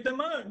we gave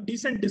them a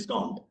decent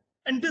discount.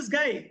 And this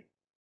guy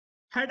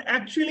had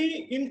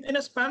actually, in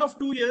a span of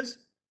 2 years,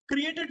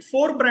 created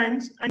 4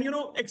 brands and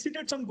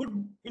exited some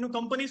good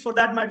companies for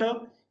that matter.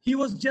 He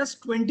was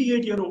just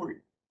 28-year-old.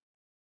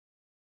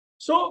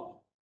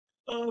 So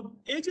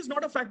age is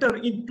not a factor.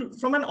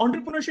 From an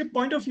entrepreneurship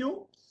point of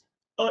view,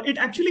 it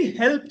actually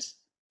helps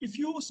if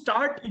you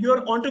start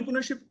your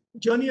entrepreneurship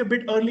journey a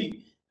bit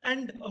early.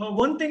 And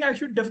one thing I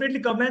should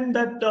definitely commend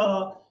that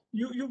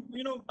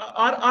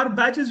our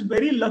batch is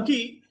very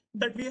lucky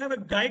that we have a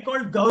guy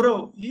called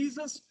Gaurav. He's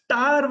a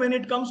star when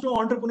it comes to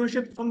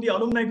entrepreneurship from the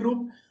alumni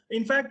group.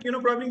 In fact,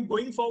 probably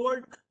going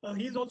forward,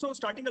 he's also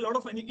starting a lot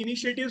of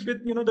initiatives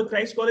with, the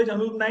Christ College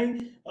alumni.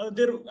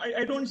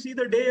 I don't see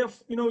the day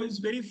of, is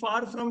very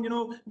far from,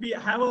 we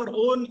have our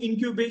own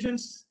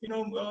incubations,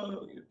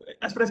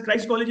 as far as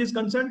Christ College is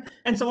concerned,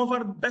 and some of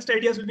our best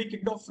ideas will be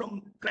kicked off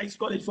from Christ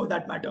College for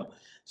that matter.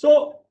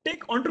 So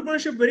take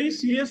entrepreneurship very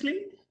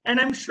seriously. And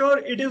I'm sure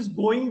it is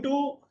going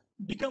to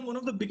become one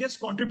of the biggest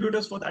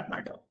contributors for that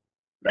matter,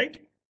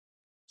 right?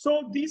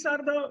 So these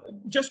are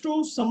just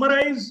to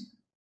summarize,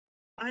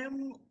 I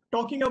am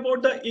talking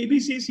about the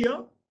ABCs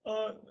here.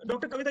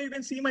 Dr. Kavita, you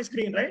can see my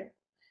screen, right?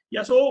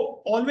 Yeah,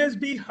 so always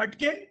be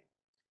hatke,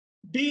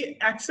 be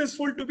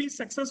accessible to be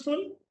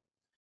successful.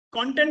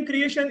 Content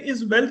creation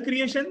is wealth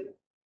creation.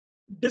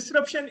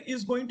 Disruption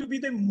is going to be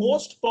the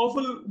most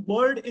powerful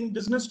word in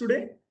business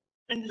today.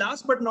 And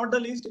last but not the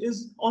least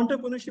is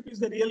entrepreneurship is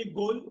the real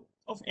goal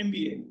of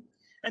MBA.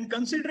 And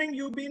considering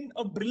you've been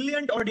a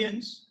brilliant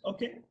audience,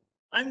 okay,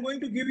 I'm going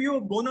to give you a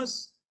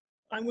bonus.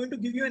 I'm going to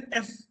give you an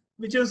F,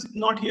 which is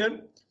not here.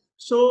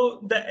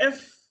 So the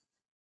F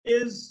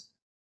is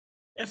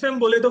FM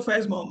Bole to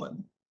Faiz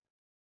Mohammad.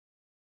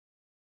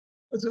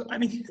 So, I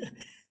mean,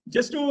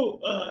 just to,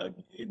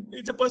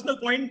 it's a personal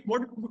point.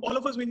 What all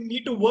of us, we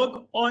need to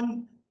work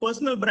on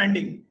personal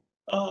branding.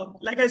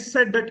 Like I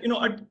said, that,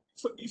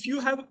 if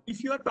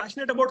you are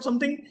passionate about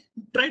something,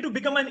 try to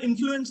become an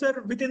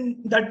influencer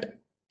within that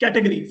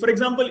category. For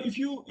example, if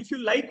you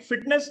like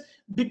fitness,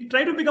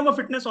 try to become a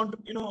fitness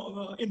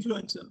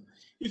influencer.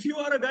 If you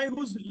are a guy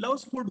who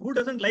loves food, who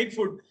doesn't like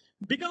food,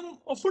 become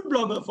a food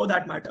blogger for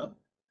that matter.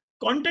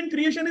 Content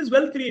creation is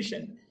wealth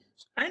creation,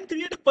 and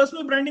create a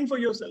personal branding for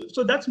yourself.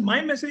 So that's my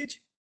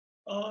message.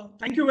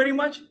 Thank you very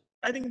much.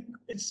 I think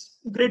it's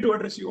great to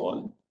address you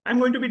all. I'm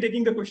going to be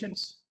taking the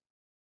questions.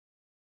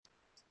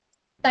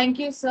 Thank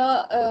you,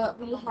 sir.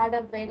 We had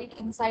a very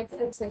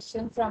insightful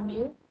session from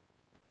you.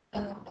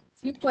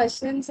 Few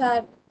questions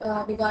are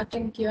we got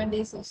in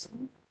Q&A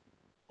session.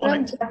 From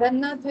Alright.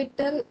 Jagannath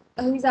Vittal,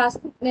 he's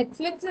asking,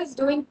 Netflix is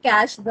doing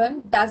cash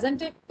burn.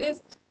 Doesn't it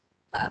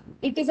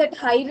it is at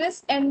high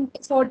risk, and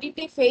if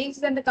OTT fails,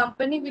 then the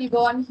company will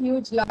go on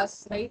huge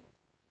loss, right?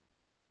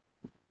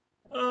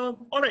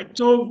 All right.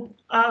 So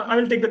I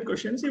will take that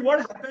question. See what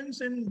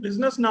happens in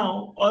business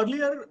now.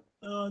 Earlier,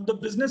 the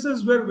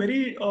businesses were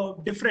very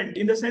different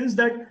in the sense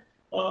that,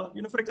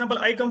 for example,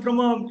 I come from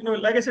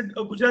like I said,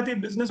 a Gujarati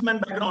businessman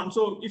background.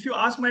 So if you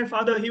ask my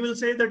father, he will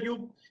say that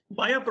you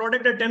buy a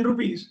product at 10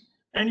 rupees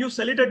and you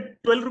sell it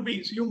at 12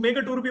 rupees. You make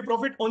a 2 rupee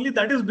profit. Only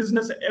that is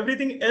business.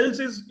 Everything else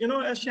is,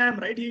 a sham,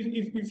 right?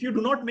 If you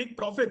do not make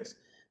profits,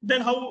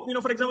 then how,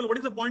 for example, what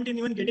is the point in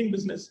even getting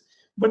business?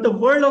 But the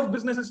world of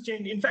business has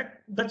changed. In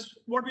fact, that's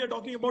what we are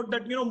talking about,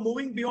 that,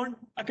 moving beyond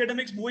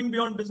academics, moving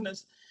beyond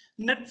business.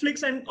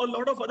 Netflix and a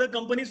lot of other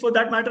companies for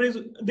that matter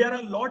they are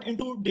a lot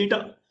into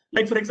data.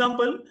 Like, for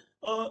example,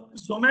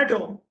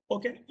 Zomato,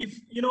 okay,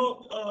 if,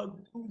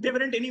 they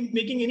weren't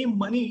making any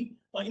money.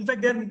 In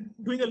fact, they're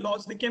doing a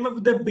loss. They came up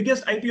with their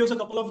biggest IPOs a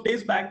couple of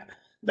days back.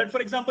 That,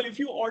 for example, if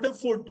you order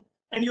food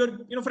and you're,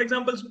 for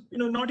example,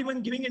 not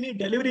even giving any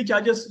delivery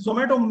charges,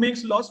 Zomato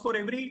makes loss for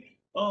every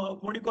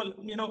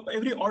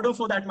every order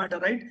for that matter,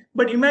 right?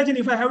 But imagine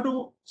if I have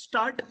to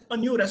start a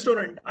new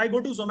restaurant, I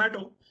go to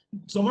Zomato.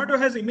 Zomato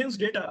has immense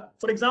data.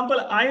 For example,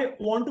 I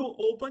want to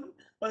open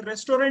a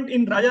restaurant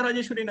in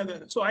Rajarajeshwari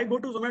Nagar. So I go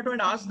to Zomato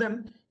and ask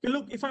them,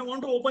 look, if I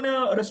want to open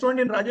a restaurant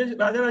in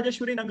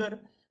Rajarajeshwari Nagar,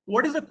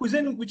 what is the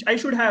cuisine which I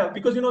should have?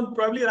 Because,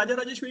 probably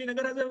Rajarajeshwari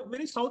Nagar has a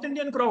very South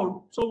Indian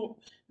crowd. So,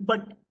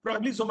 but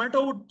probably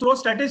Zomato would throw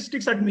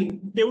statistics at me.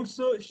 They would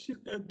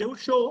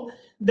show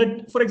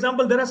that, for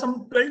example, there are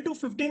some 12 to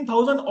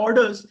 15,000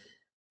 orders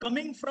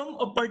coming from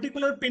a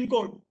particular pin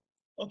code.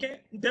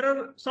 Okay, there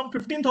are some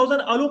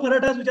 15,000 aloo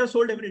parathas which are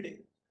sold every day.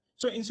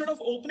 So instead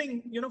of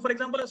opening, for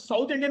example, a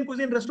South Indian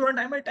cuisine restaurant,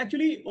 I might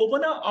actually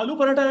open a aloo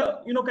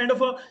paratha, kind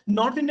of a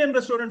North Indian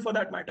restaurant for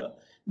that matter.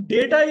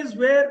 Data is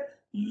where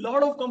a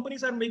lot of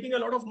companies are making a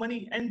lot of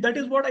money, and that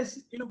is what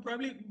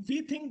probably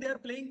we think they are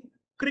playing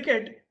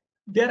cricket.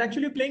 They are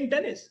actually playing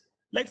tennis.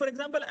 Like, for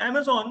example,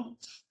 Amazon,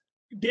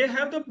 they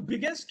have the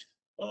biggest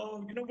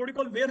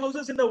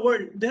warehouses in the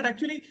world. They're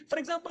actually, for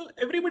example,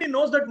 everybody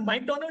knows that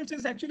McDonald's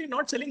is actually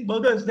not selling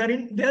burgers. They're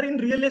in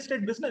real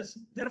estate business.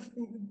 They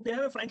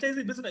have a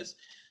franchisee business.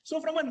 So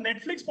from a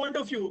Netflix point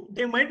of view,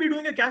 they might be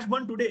doing a cash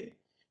burn today.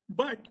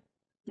 But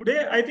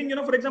today, I think,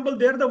 for example,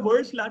 they're the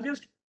world's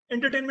largest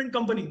entertainment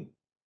company.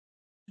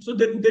 So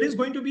there is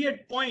going to be a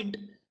point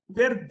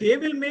where they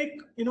will make,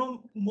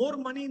 more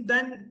money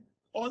than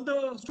all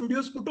the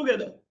studios put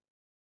together.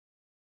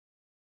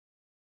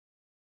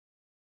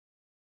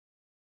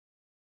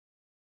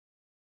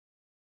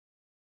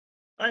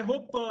 I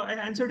hope I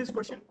answered his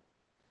question.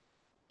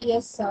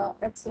 Yes, sir.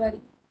 That's very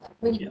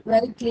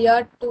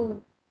clear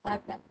to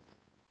have that.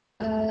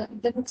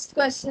 The next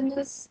question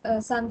is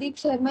Sandeep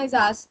Sharma is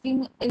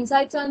asking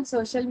insights on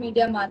social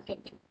media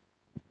marketing.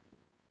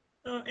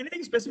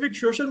 Anything specific,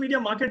 social media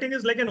marketing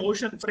is like an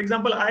ocean. For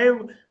example,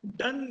 I've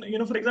done,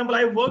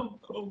 I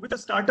worked with a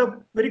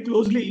startup very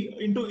closely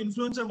into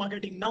influencer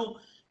marketing. Now,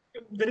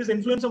 there is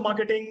influencer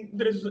marketing.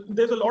 There's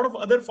a lot of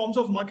other forms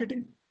of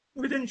marketing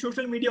within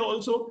social media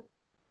also.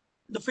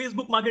 The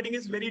Facebook marketing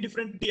is very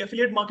different. The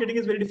affiliate marketing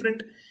is very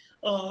different.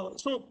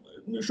 So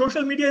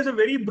social media is a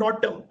very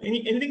broad term.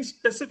 Anything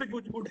specific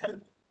would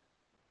help.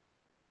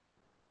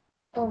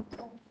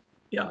 Okay.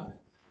 Yeah.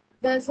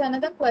 There's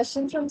another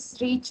question from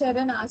Sri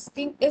Charan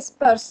asking, is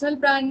personal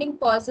branding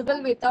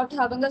possible without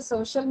having a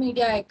social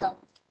media account?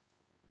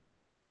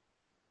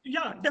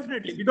 Yeah,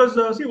 definitely.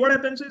 Because see, what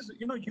happens is,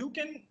 you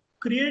can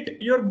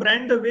create your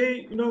brand the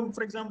way,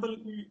 for example,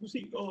 you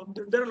see,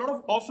 there are a lot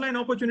of offline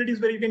opportunities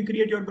where you can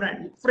create your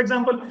brand. For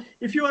example,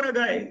 if you are a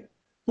guy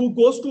who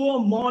goes to a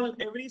mall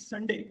every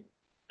Sunday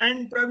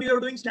and probably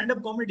you're doing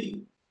stand-up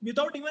comedy,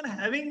 without even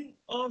having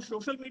a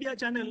social media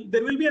channel,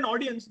 there will be an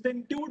audience.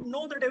 Then you would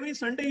know that every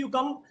Sunday you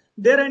come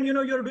there and,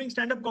 you're doing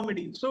stand-up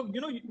comedy. So,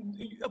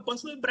 a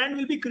personal brand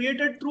will be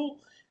created through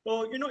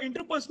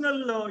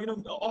interpersonal,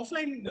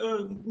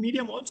 offline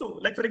medium also.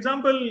 Like for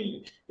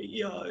example,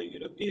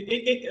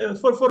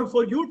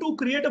 for you to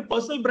create a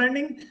personal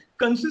branding,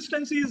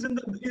 consistency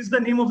is the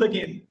name of the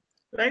game,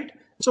 right?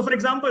 So for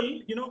example,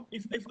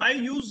 if I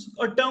use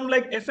a term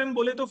like FM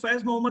bole to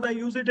Faiz Mohammad, I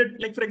use it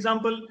at, like for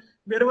example,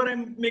 wherever I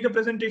make a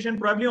presentation,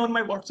 probably on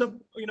my WhatsApp,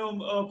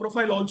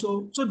 profile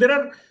also. So there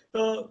are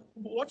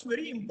what's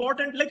very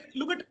important. Like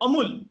look at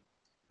Amul.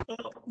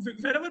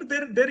 Wherever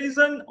there is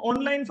an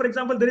online, for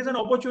example, there is an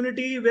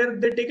opportunity where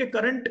they take a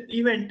current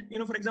event,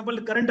 for example,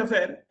 a current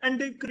affair, and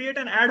they create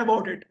an ad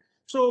about it.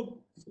 So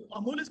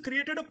Amul has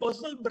created a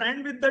personal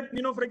brand with that,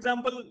 for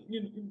example,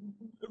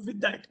 with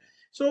that.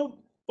 So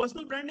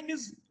personal branding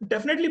is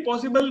definitely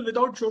possible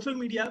without social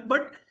media,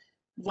 but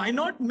why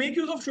not make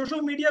use of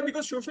social media?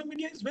 Because social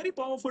media is very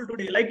powerful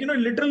today. Like,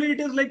 literally it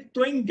is like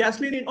throwing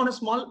gasoline on a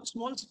small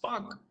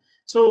spark.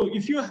 So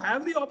if you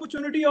have the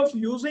opportunity of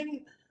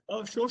using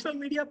social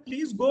media,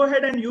 please go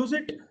ahead and use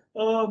it.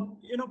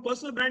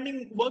 Personal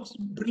branding works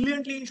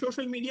brilliantly in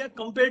social media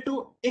compared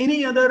to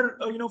any other,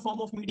 form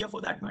of media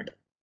for that matter.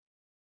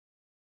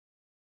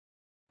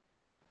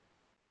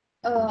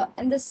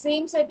 And the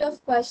same set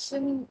of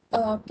question,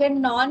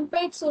 can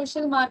non-paid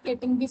social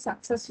marketing be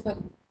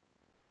successful?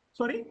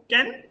 Sorry,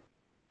 can?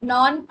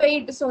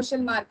 Non-paid social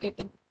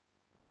marketing.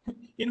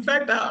 In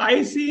fact,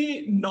 I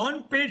see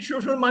non-paid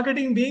social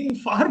marketing being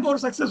far more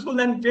successful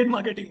than paid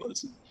marketing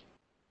also.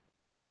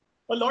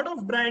 A lot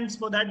of brands,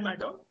 for that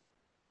matter,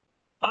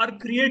 are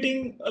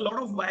creating a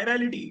lot of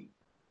virality.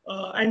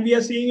 And we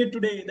are seeing it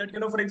today that,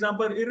 for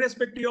example,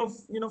 irrespective of,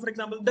 for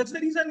example, that's the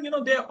reason,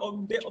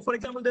 for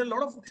example, there are a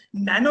lot of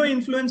nano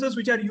influencers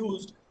which are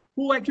used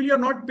who actually are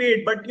not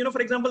paid, but, for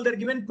example, they're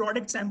given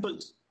product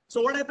samples.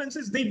 So what happens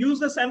is they use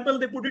the sample,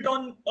 they put it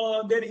on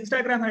their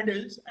Instagram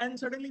handles, and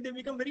suddenly they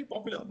become very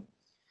popular.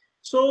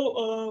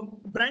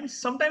 So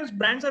sometimes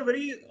brands are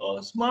very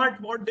smart.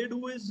 What they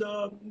do is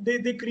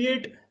they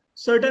create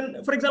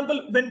certain, for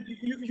example, when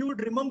you would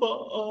remember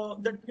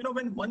that,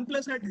 when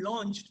OnePlus had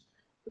launched,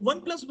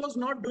 OnePlus was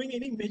not doing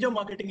any major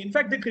marketing. In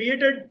fact, they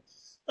created,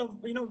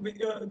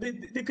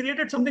 they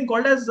created something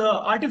called as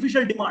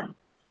artificial demand.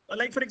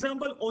 Like, for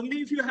example,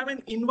 only if you have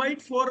an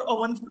invite for a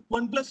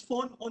OnePlus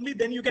phone, only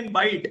then you can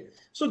buy it.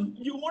 So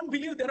you won't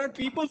believe there are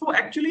people who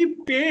actually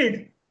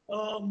paid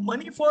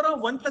money for a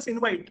OnePlus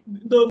invite.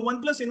 The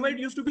OnePlus invite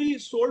used to be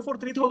sold for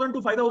 3,000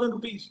 to 5,000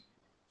 rupees.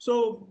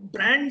 So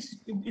brands,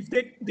 if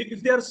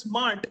they are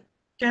smart,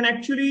 can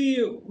actually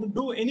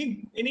do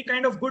any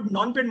kind of good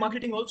non-paid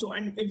marketing also,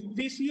 and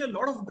we see a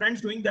lot of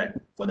brands doing that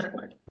for that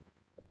matter.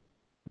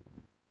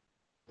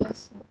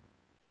 Yes.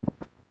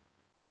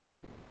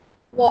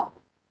 Well,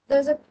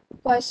 there's a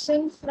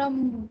question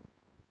from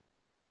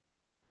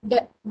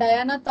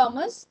Diana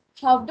Thomas.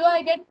 How do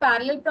I get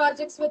parallel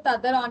projects with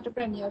other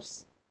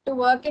entrepreneurs to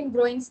work in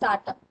growing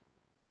startup?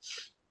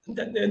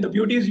 The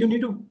beauty is you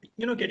need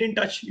to get in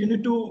touch. You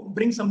need to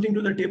bring something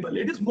to the table.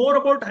 It is more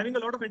about having a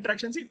lot of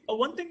interaction. See,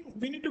 one thing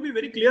we need to be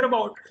very clear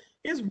about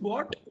is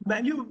what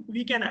value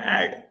we can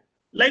add.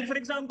 Like, for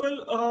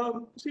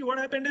example, see, what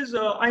happened is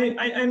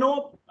I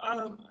know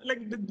like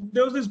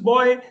there was this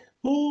boy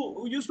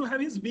who used to have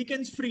his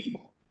weekends free.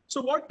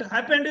 So what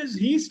happened is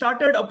he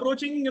started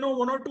approaching,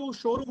 one or two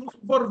showrooms.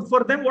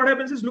 For them, what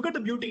happens is, look at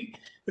the beauty.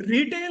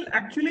 Retail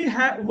actually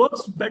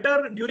works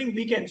better during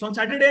weekends. On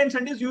Saturday and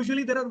Sundays,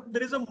 usually there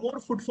is a more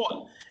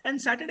footfall.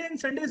 And Saturday and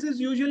Sundays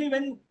is usually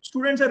when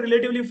students are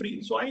relatively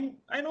free. So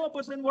I know a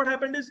person. What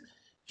happened is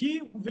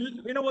he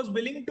was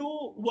willing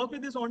to work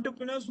with these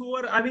entrepreneurs who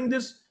are having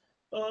this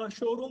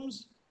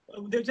showrooms.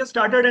 They just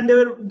started and they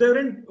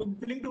weren't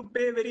willing to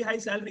pay very high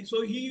salary.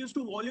 So he used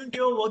to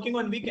volunteer working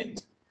on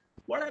weekends.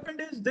 What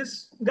happened is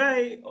this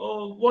guy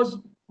was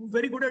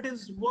very good at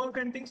his work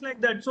and things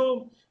like that.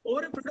 So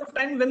over a period of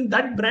time, when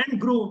that brand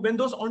grew, when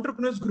those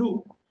entrepreneurs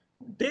grew,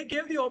 they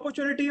gave the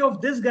opportunity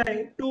of this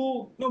guy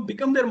to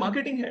become their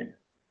marketing head.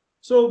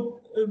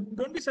 So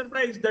don't be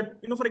surprised that,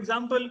 for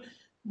example,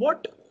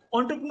 what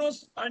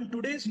entrepreneurs and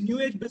today's new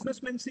age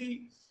businessmen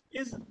see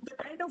is the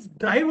kind of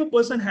drive a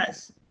person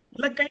has.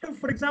 Like, kind of,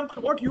 for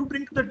example, what you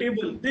bring to the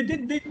table, they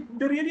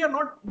really are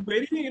not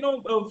very,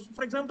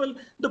 for example,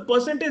 the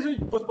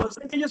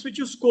percentages which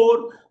you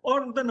score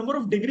or the number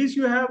of degrees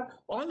you have,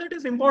 all that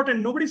is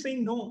important. Nobody's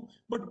saying no.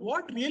 But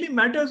what really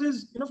matters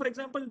is, for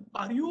example,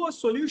 are you a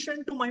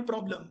solution to my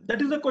problem?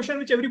 That is the question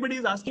which everybody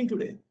is asking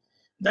today.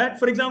 That,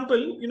 for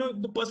example,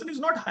 the person is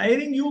not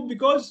hiring you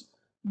because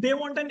they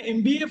want an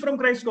MBA from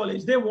Christ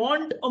College. They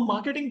want a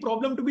marketing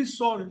problem to be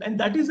solved. And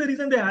that is the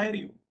reason they hire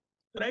you,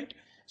 right?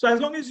 So as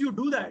long as you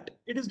do that,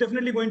 it is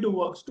definitely going to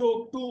work.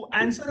 So to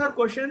answer our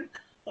question,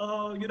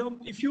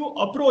 if you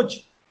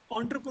approach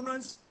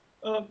entrepreneurs,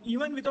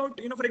 even without,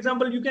 for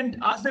example, you can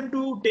ask them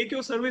to take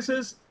your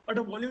services at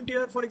a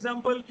volunteer. For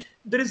example,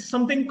 there is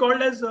something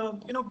called as,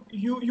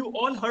 you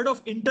all heard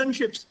of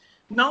internships.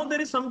 Now there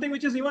is something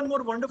which is even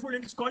more wonderful.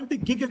 It's called the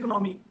gig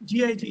economy,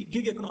 GIG,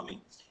 gig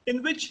economy,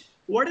 in which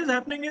what is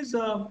happening is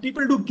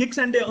people do gigs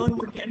and they earn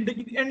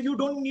money, and you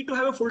don't need to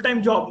have a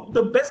full-time job.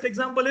 The best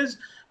example is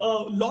a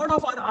lot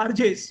of our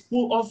RJs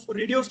of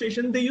radio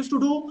station, they used to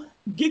do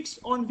gigs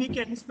on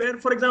weekends where,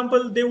 for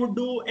example, they would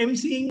do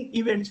emceeing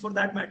events for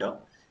that matter.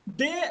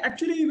 They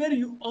actually were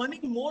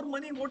earning more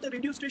money what the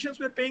radio stations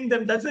were paying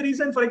them. That's the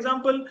reason, for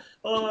example,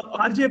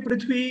 RJ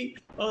Prithvi,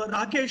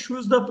 Rakesh,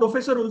 who's the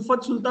Professor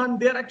Ulfat Sultan,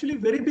 they are actually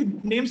very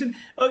big names. In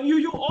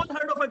you all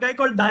heard of a guy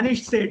called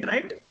Danish Seth,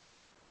 right?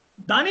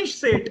 Danish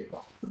Seth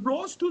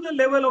rose to the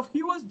level of,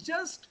 he was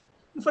just,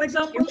 for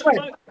example,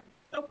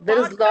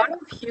 there is a lot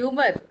of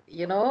humor,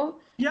 you know,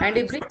 yeah. and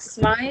he brings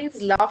smiles,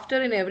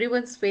 laughter in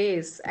everyone's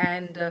face,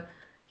 and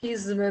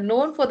he's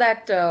known for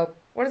that.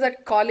 What is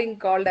that calling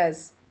called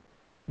as?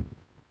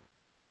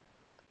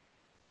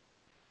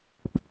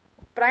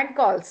 Prank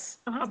calls.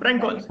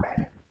 Prank calls.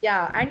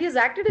 Yeah, and he's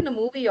acted in a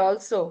movie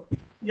also.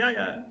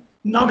 Yeah.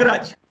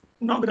 Nagraj.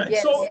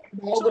 Yes, So,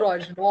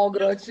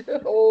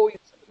 Nagraj. Oh.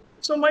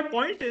 So my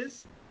point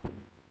is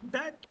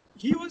that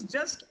he was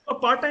just a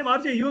part-time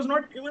RJ. He was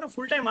not even a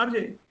full-time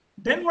RJ.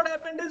 Then what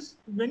happened is,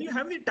 when you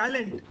have the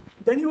talent,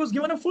 then he was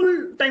given a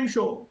full-time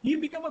show. He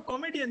became a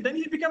comedian. Then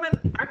he became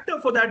an actor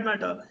for that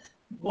matter.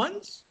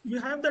 Once you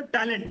have the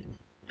talent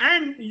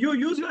and you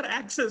use your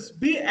access,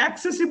 be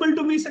accessible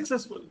to be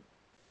successful.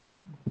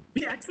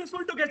 Be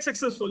accessible to get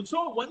successful.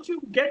 So once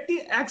you get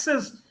the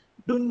access,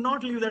 do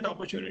not leave that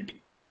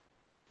opportunity.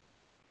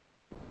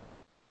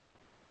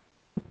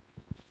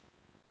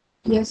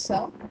 Yes,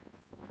 sir.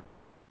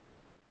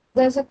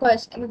 There's a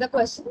question. Another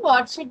question.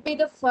 What should be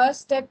the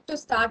first step to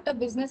start a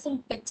business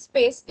in tech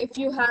space if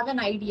you have an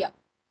idea?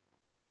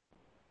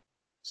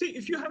 See,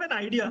 if you have an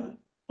idea,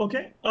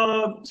 okay,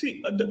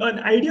 an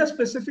idea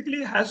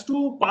specifically has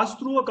to pass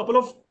through a couple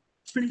of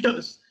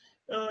filters.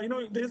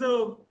 There's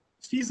a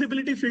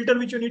feasibility filter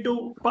which you need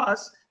to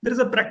pass. There is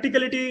a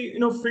practicality,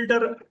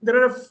 filter.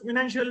 There are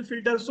financial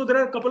filters. So there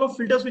are a couple of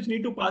filters which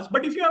need to pass.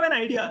 But if you have an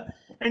idea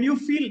and you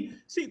feel,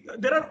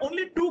 there are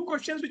only two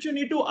questions which you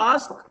need to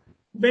ask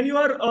when you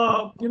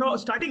are,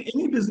 starting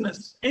any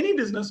business,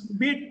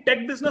 be it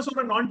tech business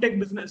or a non-tech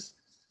business.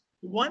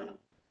 One,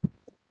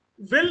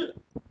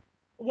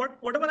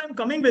 whatever I'm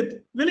coming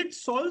with, will it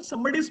solve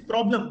somebody's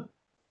problem,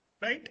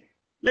 right?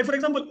 Like, for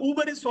example,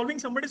 Uber is solving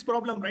somebody's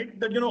problem, right?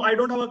 That, I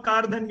don't have a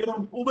car, then,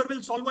 Uber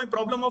will solve my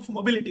problem of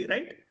mobility,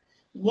 right?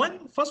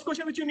 First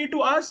question which you need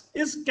to ask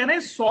is, can I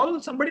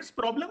solve somebody's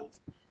problem?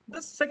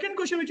 The second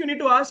question which you need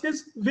to ask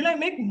is, will I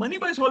make money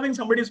by solving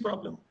somebody's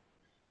problem?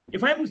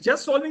 If I'm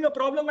just solving a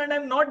problem and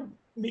I'm not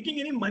making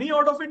any money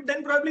out of it,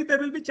 then probably there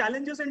will be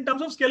challenges in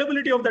terms of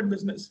scalability of that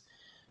business.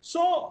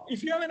 So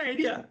if you have an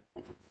idea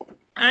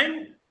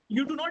and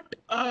you do not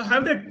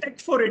have the tech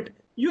for it,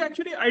 you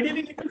actually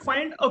ideally need to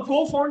find a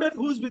co-founder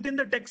who's within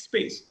the tech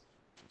space.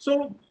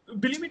 So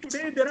believe me,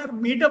 today there are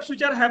meetups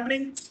which are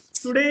happening.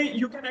 Today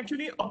you can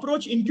actually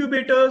approach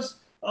incubators.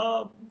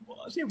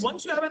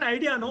 Once you have an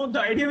idea,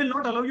 the idea will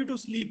not allow you to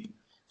sleep.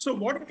 So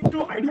what you need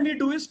to ideally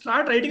do is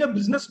start writing a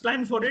business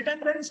plan for it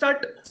and then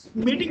start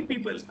meeting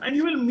people. And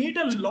you will meet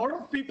a lot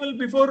of people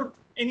before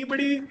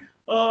anybody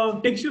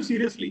takes you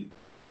seriously.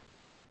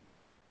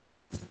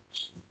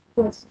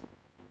 Yes.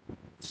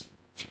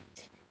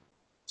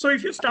 So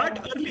if you start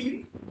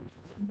early,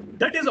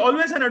 that is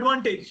always an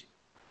advantage.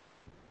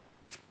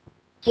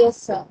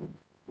 Yes, sir.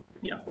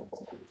 Yeah.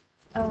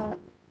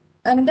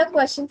 Another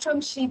question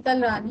from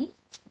Sheetal Rani.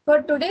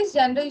 For today's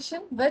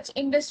generation, which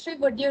industry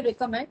would you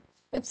recommend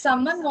if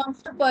someone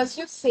wants to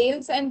pursue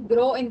sales and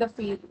grow in the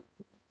field?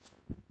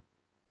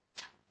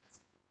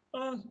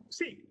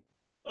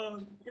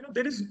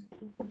 There is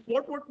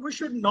what we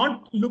should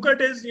not look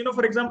at is,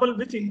 for example,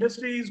 which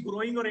industry is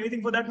growing or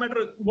anything for that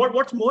matter.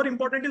 What's more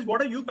important is,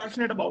 what are you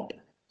passionate about?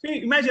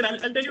 See, imagine, I'll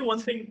tell you one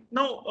thing.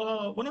 Now,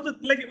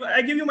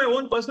 I give you my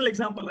own personal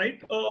example,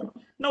 right?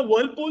 Now,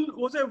 Whirlpool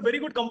was a very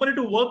good company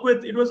to work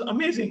with. It was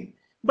amazing.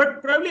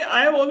 But probably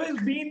I have always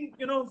been,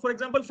 for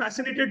example,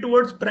 fascinated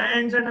towards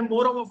brands, and I'm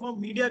more of a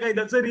media guy.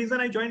 That's the reason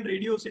I joined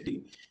Radio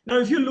City. Now,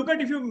 if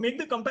you make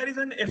the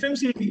comparison,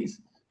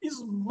 FMCGs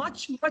is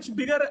much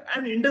bigger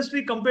an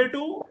industry compared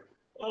to,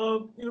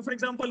 for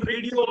example,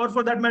 radio, or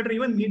for that matter,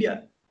 even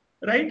media,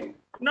 right?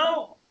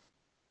 Now,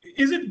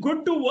 is it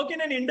good to work in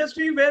an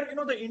industry where,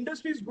 the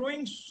industry is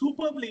growing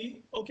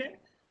superbly, okay?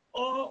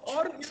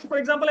 Or, for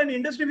example, an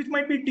industry which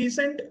might be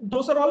decent?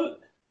 Those are all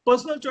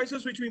personal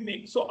choices which we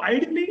make. So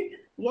ideally,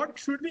 what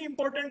should be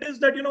important is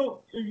that,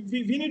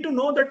 we need to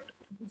know that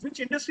which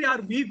industry are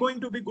we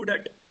going to be good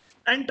at,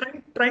 and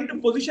trying to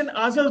position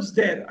ourselves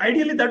there.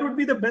 Ideally, that would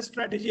be the best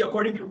strategy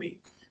according to me.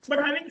 But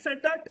having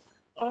said that,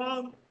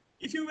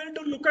 if you were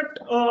to look at,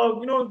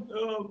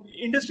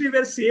 industry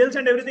where sales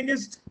and everything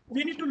is,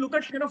 we need to look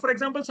at, for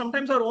example,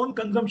 sometimes our own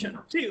consumption.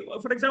 See,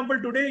 for example,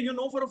 today,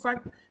 for a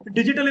fact,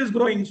 digital is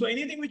growing. So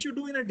anything which you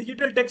do in a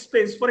digital tech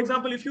space, for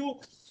example, if you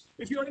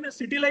are in a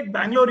city like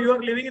Bangalore, you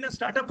are living in a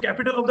startup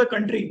capital of the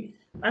country.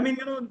 I mean,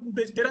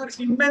 there are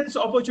immense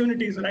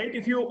opportunities, right?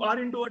 If you are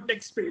into a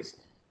tech space.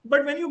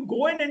 But when you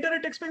go and enter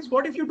a tech space,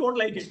 what if you don't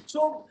like it?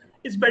 So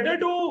it's better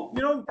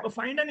to,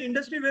 find an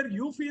industry where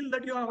you feel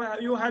that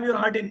you have your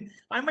heart in.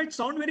 I might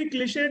sound very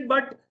cliched,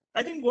 but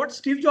I think what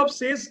Steve Jobs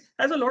says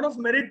has a lot of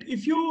merit.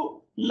 If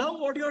you love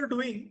what you're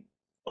doing,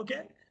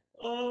 okay,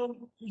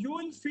 you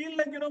will feel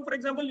like, for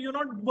example, you're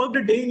not worked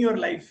a day in your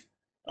life.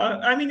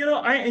 I mean,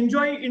 I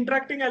enjoy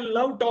interacting. I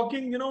love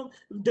talking.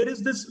 There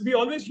is this, we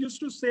always used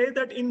to say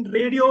that in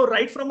radio,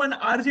 right from an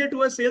RJ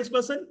to a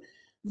salesperson,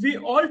 we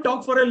all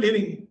talk for a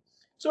living.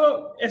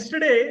 So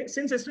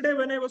since yesterday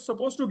when I was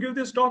supposed to give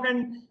this talk,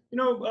 and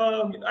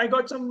I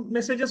got some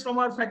messages from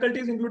our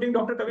faculties, including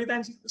Dr. Kavita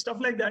and stuff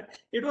like that.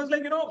 It was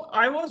like,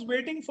 I was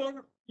waiting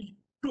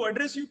to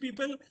address you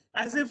people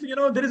as if,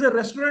 there is a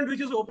restaurant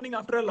which is opening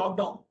after a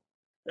lockdown,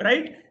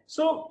 right?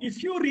 So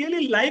if you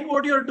really like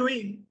what you're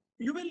doing,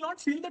 you will not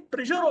feel that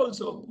pressure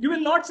also. You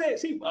will not say,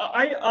 see,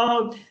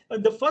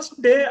 the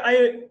first day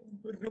I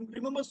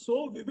remember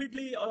so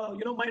vividly,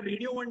 my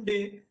Radio One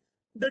day,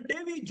 the day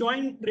we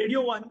joined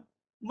Radio One,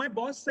 my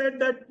boss said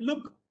that,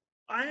 look,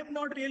 I am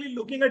not really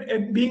looking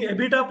at being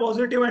EBITDA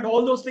positive, and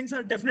all those things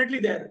are definitely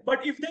there.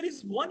 But if there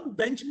is one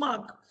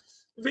benchmark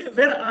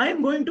where I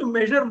am going to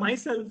measure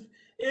myself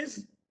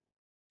is,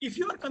 if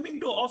you are coming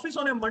to office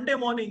on a Monday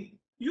morning,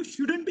 you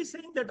shouldn't be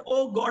saying that,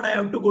 oh God, I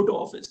have to go to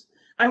office.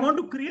 I want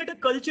to create a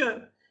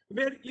culture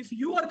where if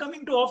you are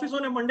coming to office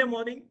on a Monday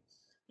morning,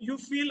 you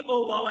feel,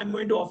 oh wow, I'm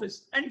going to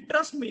office. And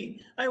trust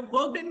me, I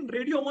worked in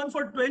Radio One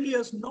for 12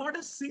 years. Not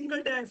a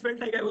single day I felt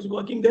like I was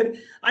working there.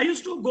 I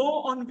used to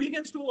go on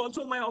weekends to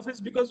also my office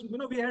because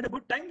we had a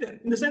good time there.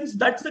 In the sense,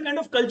 that's the kind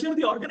of culture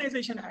the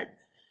organization had.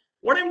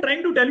 What I'm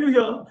trying to tell you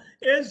here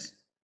is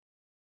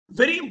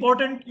very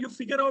important. You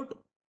figure out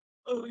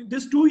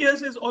this 2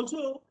 years is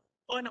also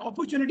an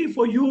opportunity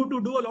for you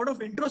to do a lot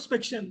of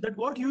introspection, that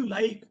what you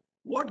like,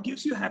 what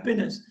gives you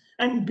happiness.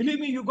 And believe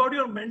me, you got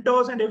your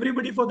mentors and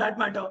everybody for that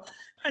matter.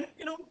 And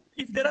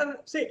if there are,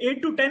 say,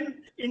 8 to 10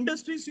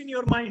 industries in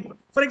your mind,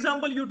 for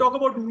example, you talk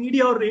about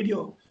media or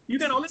radio, you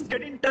can always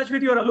get in touch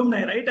with your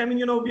alumni, right? I mean,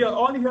 we are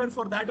all here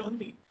for that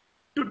only.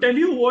 To tell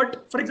you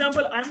what, for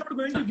example, I'm not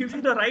going to give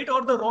you the right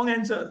or the wrong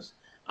answers.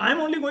 I'm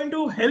only going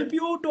to help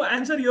you to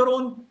answer your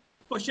own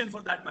question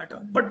for that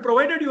matter, but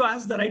provided you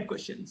ask the right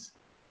questions.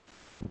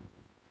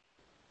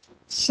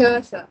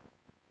 Sure, sir.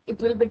 It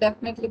will be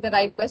definitely the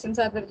right questions,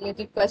 or the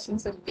related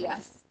questions will be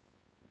asked.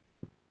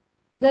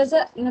 There's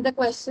another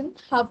question.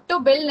 How to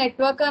build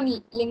network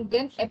on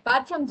LinkedIn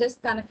apart from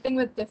just connecting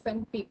with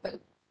different people?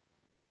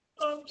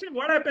 See,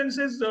 what happens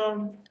is,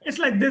 it's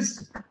like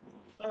this.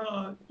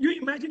 You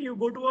imagine you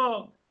go to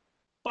a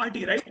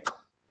party, right?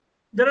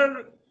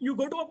 You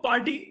go to a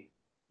party,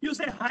 you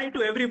say hi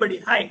to everybody.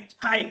 Hi,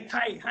 hi,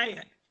 hi, hi.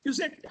 You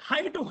said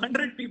hi to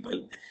 100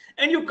 people.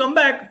 And you come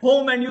back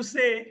home and you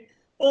say,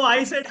 oh,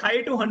 I said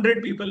hi to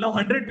 100 people. Now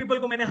 100 people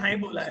ko maine hi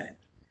bola hai.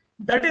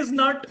 That is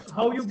not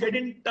how you get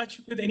in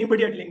touch with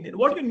anybody at LinkedIn.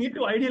 What you need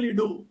to ideally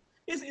do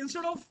is,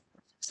 instead of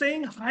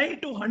saying hi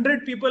to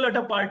 100 people at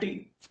a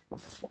party,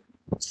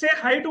 say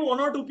hi to 1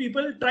 or 2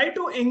 people. Try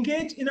to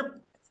engage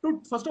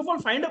first of all,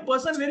 find a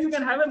person where you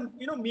can have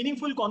a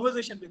meaningful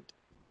conversation with.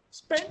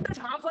 Spend that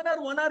half an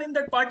hour, 1 hour in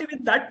that party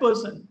with that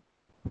person.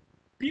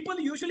 People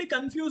usually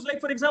confuse,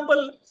 like, for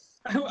example,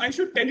 I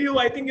should tell you,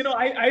 I think,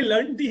 I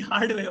learned the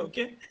hard way,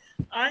 okay?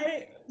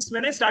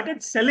 When I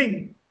started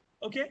selling,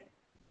 okay,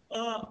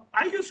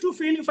 I used to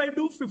feel if I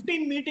do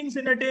 15 meetings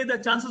in a day, the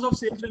chances of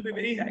sales will be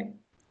very high.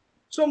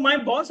 So my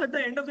boss at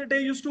the end of the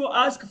day used to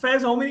ask,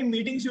 Faiz, how many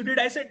meetings you did?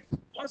 I said,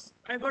 boss,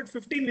 I got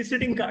 15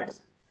 visiting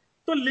cards.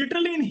 So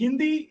literally in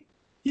Hindi,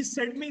 he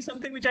said me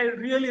something which I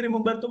really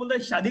remember. तो बोलता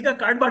है, शादी का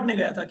card बांटने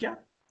गया था क्या?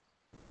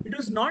 It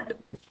was not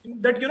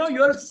that,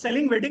 you're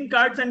selling wedding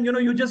cards and,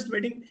 you just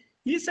wedding.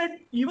 He said,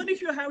 even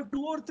if you have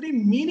 2 or 3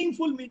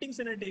 meaningful meetings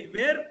in a day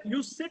where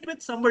you sit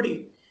with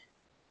somebody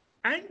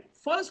and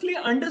firstly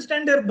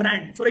understand their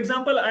brand. For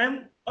example, I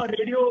am a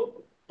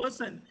radio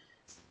person.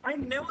 I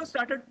never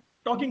started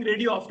talking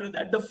radio after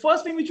that. The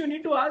first thing which you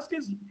need to ask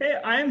is,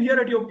 hey, I am here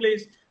at your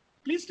place.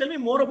 Please tell me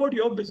more about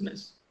your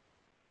business.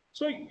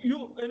 So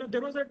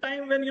there was a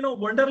time when,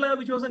 Wonderla,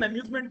 which was an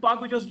amusement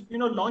park, which was,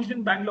 launched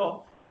in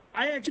Bangalore.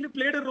 I actually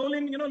played a role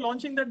in,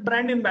 launching that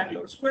brand in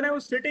Bangalore. So when I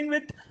was sitting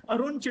with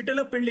Arun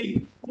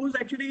Chittalapilli, who's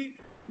actually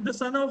the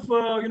son of,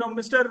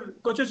 Mr.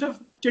 Kocheshev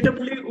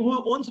Chittapalli,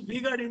 who owns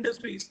V-Guard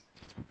Industries.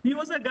 He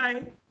was a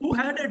guy who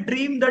had a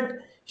dream that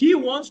he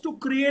wants to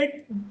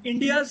create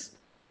India's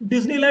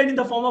Disneyland in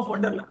the form of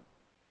Wonderland.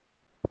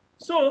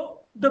 So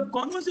the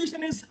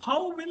conversation is,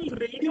 how will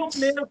radio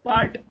play a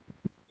part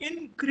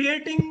in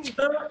creating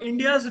the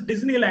India's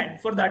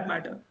Disneyland, for that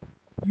matter?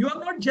 You are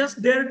not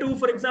just there to,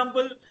 for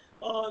example,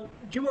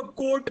 give a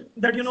quote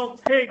that,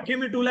 hey, give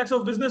me 2 lakhs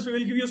of business, we will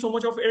give you so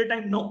much of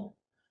airtime. No.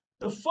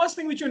 The first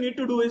thing which you need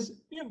to do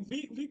is,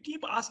 we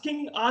keep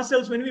asking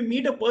ourselves when we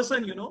meet a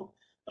person,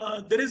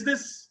 there is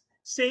this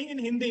saying in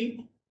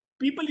Hindi,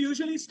 people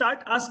usually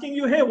start asking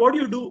you, hey, what do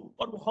you do?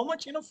 Or how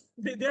much,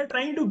 they are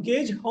trying to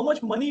gauge how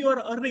much money you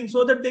are earning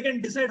so that they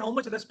can decide how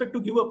much respect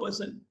to give a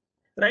person,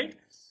 right?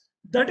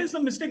 That is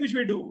the mistake which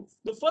we do.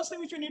 The first thing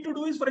which we need to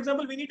do is, for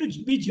example, we need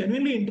to be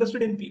genuinely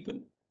interested in people.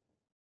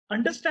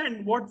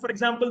 understand what, for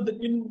example,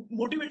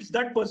 motivates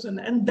that person,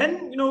 and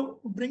then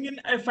bring in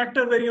a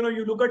factor where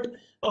you look at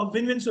a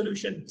win-win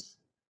solution.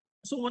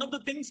 So one of the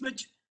things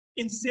which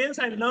in sales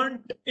I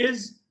learned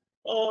is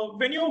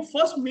when you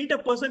first meet a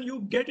person,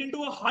 you get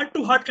into a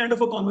heart-to-heart kind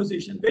of a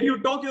conversation where you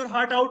talk your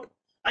heart out.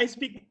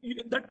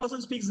 That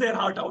person speaks their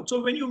heart out.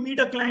 So when you meet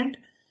a client,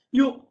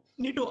 you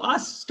need to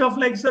ask stuff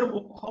like, sir,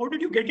 how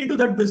did you get into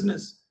that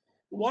business?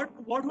 What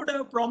would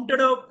have prompted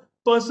a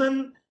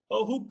person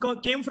who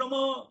came from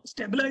a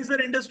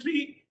stabilizer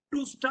industry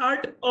to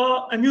start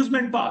a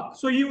amusement park?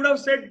 So he would have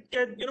said,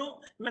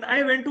 when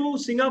I went to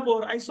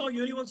Singapore, I saw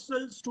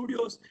Universal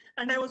Studios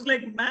and I was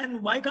like,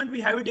 man, why can't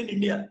we have it in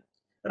India?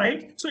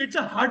 Right? So it's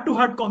a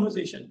heart-to-heart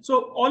conversation.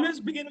 So always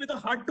begin with a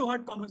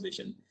heart-to-heart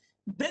conversation.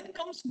 Then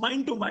comes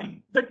mind to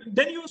mind.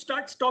 Then you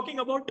start talking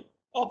about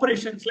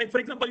operations. Like, for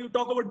example, you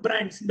talk about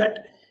brands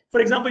that, for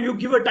example, you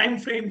give a time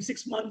frame,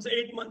 6 months,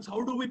 8 months,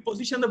 how do we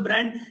position the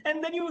brand?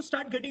 And then you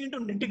start getting into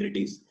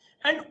nitty-gritties.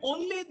 And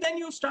only then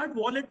you start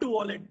wallet to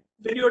wallet,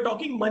 where you're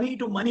talking money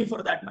to money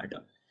for that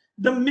matter.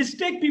 The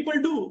mistake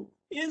people do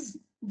is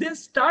they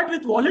start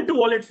with wallet to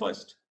wallet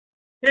first.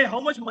 Hey, how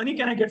much money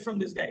can I get from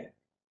this guy?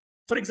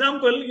 For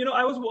example,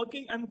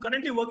 I'm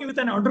currently working with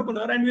an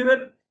entrepreneur, and we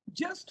were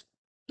just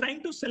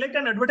trying to select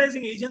an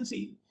advertising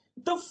agency.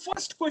 The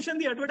first question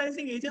the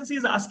advertising agency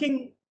is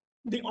asking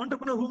the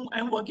entrepreneur whom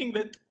I'm working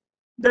with,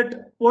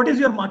 that what is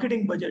your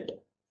marketing budget?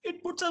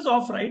 It puts us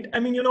off, right? I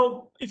mean,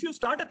 if you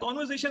start a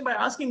conversation by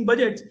asking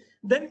budgets,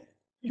 then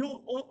you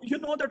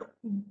know that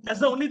that's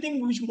the only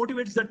thing which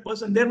motivates that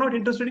person. They're not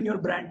interested in your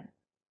brand.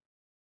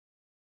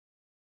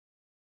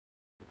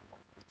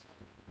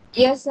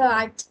 Yes,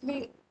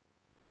 actually,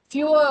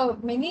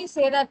 many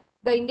say that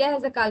the India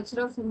has a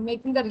culture of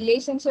making the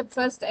relationship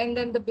first and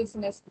then the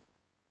business.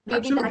 Maybe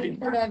Absolutely.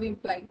 that could have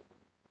implied.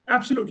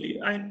 Absolutely.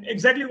 And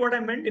exactly what I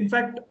meant. In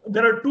fact,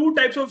 there are two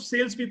types of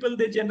salespeople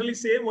they generally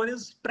say. One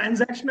is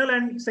transactional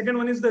and second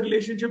one is the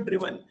relationship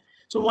driven.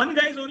 So one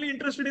guy is only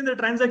interested in the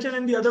transaction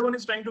and the other one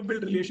is trying to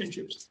build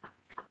relationships.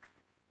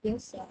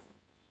 Yes, sir.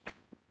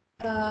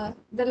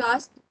 The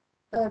last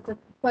the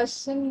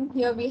question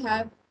here we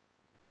have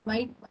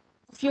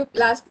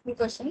last few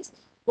questions.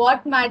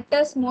 What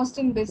matters most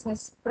in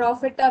business,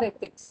 profit or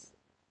ethics?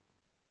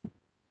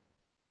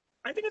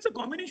 I think it's a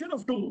combination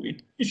of two.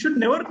 It should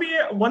never be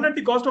one at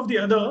the cost of the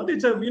other.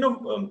 It's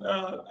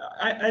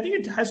I think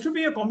it has to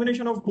be a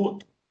combination of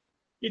both.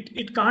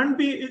 It can't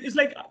be. It's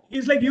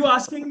like you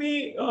asking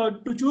me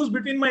to choose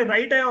between my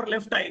right eye or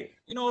left eye,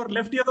 or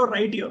left ear or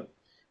right ear.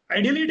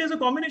 Ideally, it is a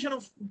combination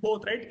of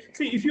both, right?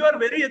 See, if you are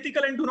very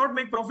ethical and do not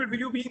make profit, will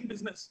you be in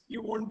business?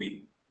 You won't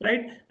be,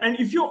 right? And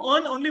if you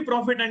earn only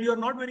profit and you are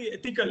not very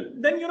ethical,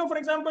 then, for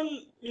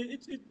example,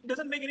 it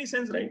doesn't make any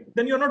sense, right?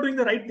 Then you're not doing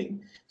the right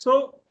thing.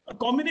 So a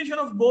combination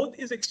of both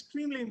is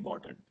extremely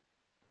important.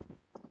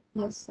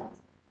 Yes, sir.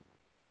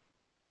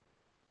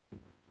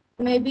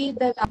 Maybe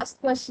the last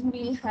question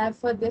we'll have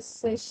for this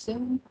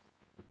session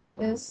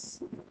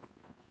is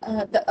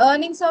the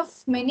earnings of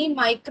many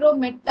micro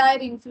mid-tier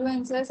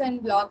influencers and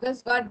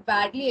bloggers got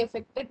badly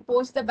affected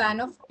post the ban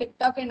of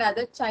TikTok and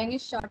other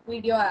Chinese short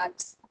video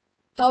apps.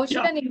 How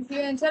should an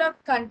influencer or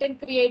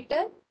content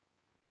creator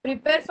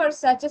prepare for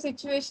such a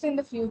situation in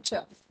the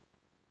future?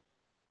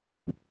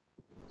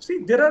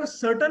 See, there are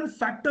certain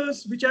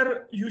factors which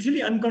are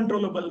usually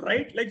uncontrollable,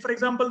 right? Like, for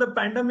example, the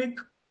pandemic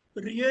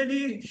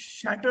really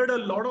shattered a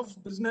lot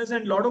of business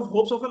and a lot of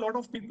hopes of a lot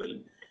of people.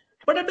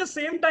 But at the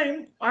same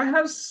time, I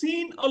have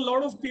seen a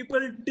lot of people,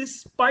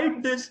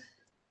 despite this,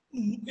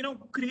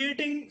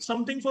 creating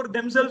something for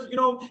themselves,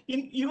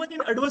 even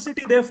in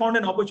adversity, they have found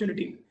an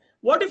opportunity.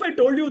 What if I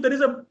told you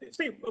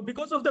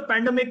because of the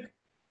pandemic,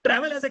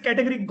 travel as a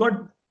category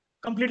got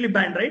completely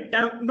banned, right?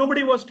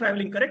 Nobody was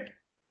traveling, correct?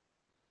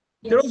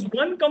 Yes. There was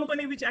one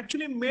company which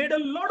actually made a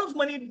lot of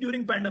money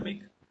during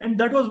pandemic, and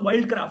that was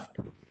Wildcraft.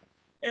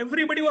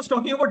 Everybody was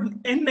talking about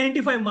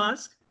N95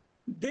 mask.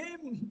 They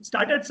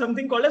started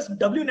something called as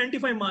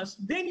W95 mask.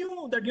 They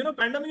knew that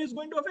pandemic is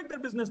going to affect their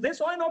business. They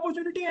saw an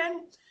opportunity,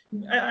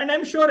 and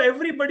I'm sure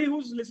everybody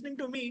who's listening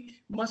to me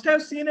must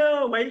have seen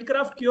a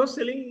Wildcraft kiosk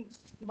selling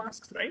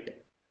masks, right?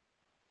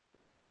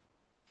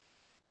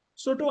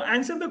 So to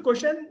answer the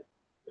question,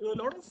 a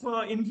lot of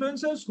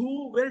influencers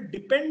who were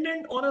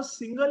dependent on a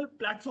single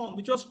platform,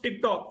 which was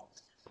TikTok,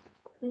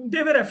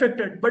 they were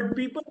affected. But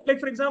people, like,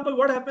 for example,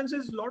 what happens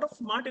is a lot of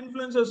smart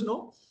influencers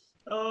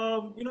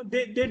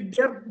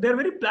they're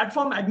very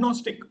platform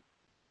agnostic.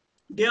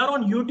 They are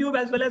on YouTube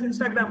as well as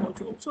Instagram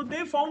also. So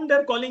they found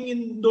their calling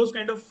in those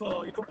kind of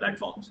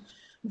platforms.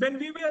 When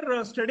we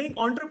were studying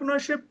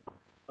entrepreneurship,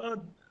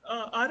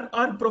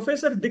 our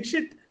professor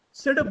Dikshit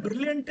said a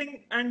brilliant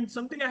thing, and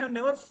something I have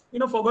never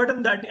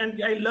forgotten that,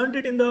 and I learned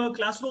it in the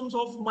classrooms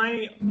of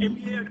my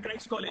MBA at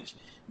Christ College,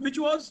 which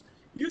was,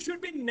 you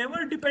should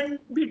never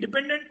be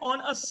dependent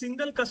on a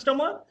single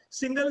customer,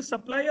 single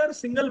supplier,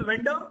 single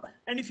vendor.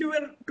 And if you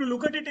were to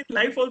look at it in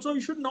life also,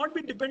 you should not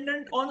be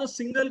dependent on a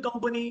single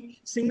company,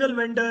 single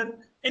vendor,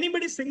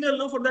 anybody single,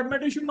 no, for that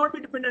matter, you should not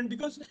be dependent,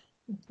 because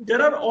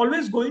there are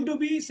always going to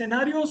be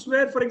scenarios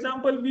where, for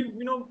example,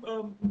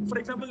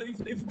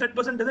 if that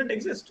person doesn't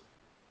exist.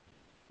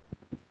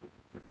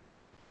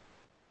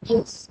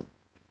 Yes.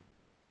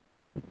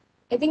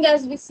 I think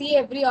as we see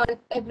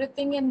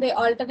everything in the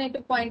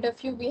alternative point of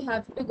view, we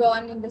have to go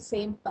on in the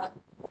same path.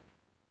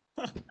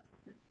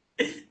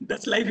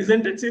 That's life,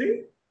 isn't it,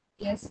 Siri?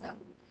 Yes, sir.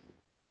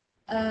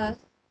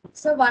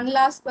 So one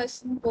last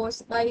question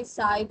posed by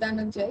Sai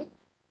Dhananjay.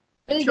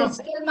 Will Sure.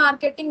 digital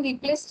marketing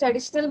replace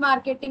traditional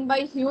marketing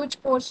by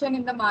huge portion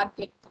in the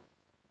market?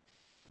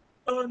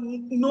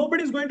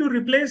 Nobody is going to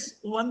replace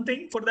one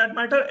thing. For that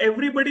matter,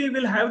 everybody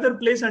will have their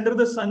place under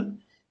the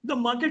sun. The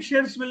market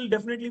shares will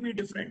definitely be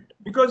different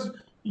because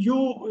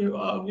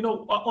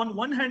on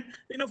one hand,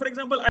 for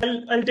example,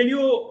 I'll tell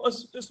you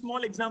a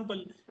small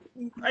example.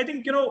 I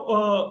think a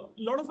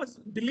lot of us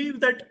believe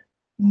that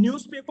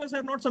newspapers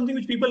are not something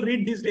which people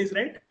read these days,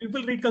 right?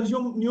 People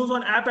consume news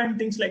on app and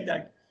things like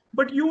that.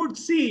 But you would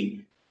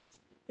see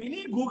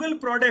any Google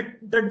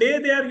product, the day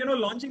they are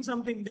launching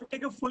something, they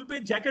take a full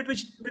page jacket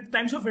with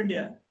Times of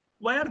India.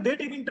 Why are they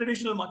taking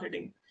traditional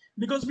marketing?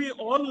 Because we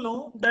all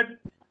know that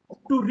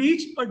to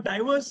reach a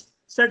diverse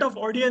set of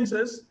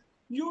audiences,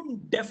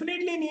 you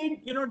definitely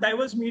need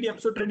diverse medium.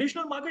 So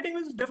traditional marketing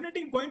is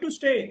definitely going to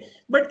stay,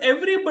 but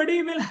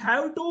everybody will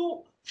have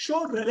to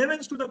show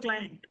relevance to the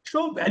client,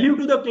 show value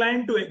to the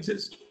client to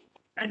exist,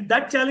 and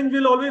that challenge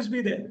will always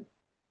be there.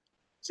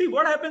 See,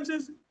 what happens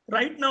is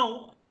right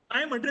now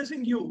I am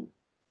addressing you.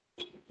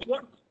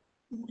 What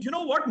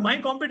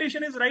my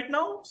competition is right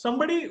now?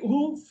 Somebody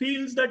who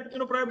feels that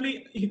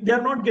probably they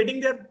are not getting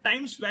their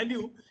time's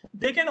value,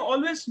 they can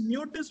always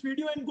mute this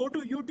video and go to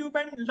YouTube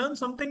and learn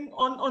something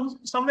on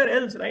somewhere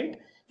else, right?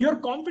 Your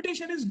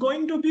competition is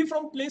going to be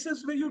from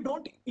places where you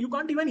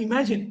can't even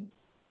imagine.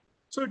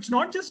 So it's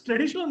not just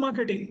traditional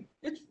marketing,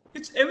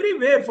 it's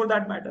everywhere for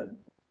that matter.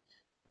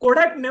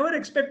 Kodak never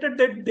expected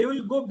that they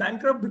will go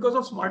bankrupt because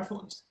of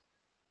smartphones.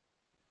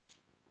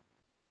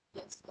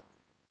 Yes.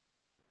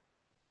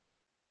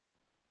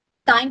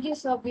 Thank you,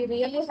 sir. We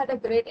really had a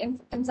great,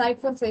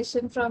 insightful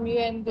session from you,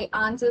 and the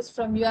answers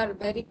from you are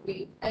very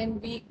great.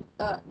 And we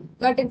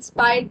got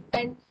inspired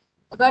and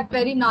got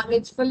very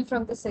knowledgeable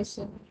from the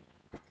session.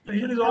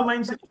 Pleasure is all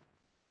mine.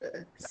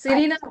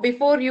 Sirina,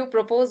 before you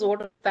propose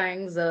vote of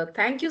thanks,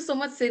 thank you so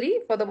much, Siri,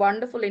 for the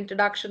wonderful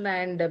introduction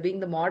and being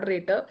the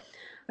moderator.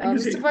 Thank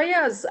you, Mr. Siri.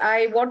 Fayaz,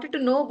 I wanted to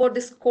know about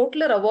this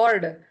Kotler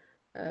Award,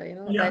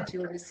 Yeah. that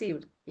you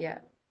received. Yeah.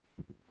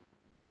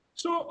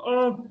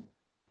 So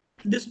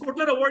this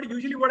Kotler Award,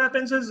 usually what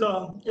happens is,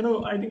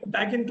 I think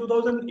back in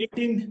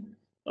 2018,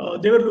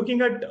 they were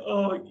looking at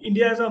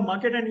India as a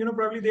market, and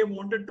probably they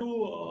wanted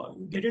to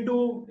get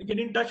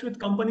in touch with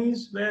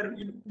companies where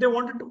they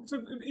wanted to.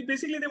 So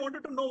basically, they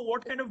wanted to know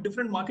what kind of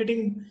different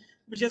marketing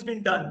which has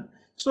been done.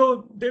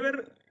 So they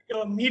were.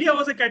 Media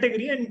was a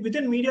category, and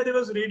within media there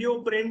was radio,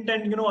 print,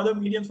 and other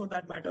mediums for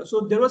that matter.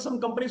 So there were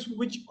some companies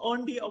which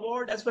earned the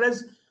award as far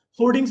as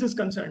hoardings is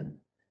concerned,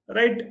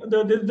 right?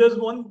 There's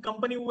one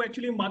company who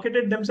actually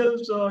marketed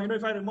themselves.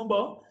 If I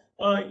remember,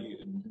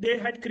 they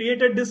had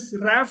created this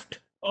raft,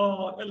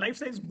 a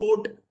life-size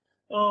boat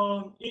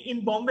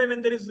in Bombay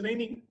when there is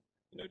raining.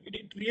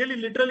 It really,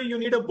 literally, you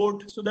need a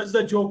boat. So that's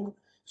the joke.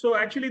 So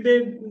actually,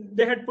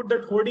 they had put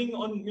that hoarding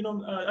on,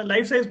 a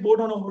life-size boat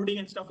on a hoarding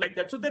and stuff like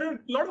that. So there are a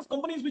lot of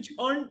companies which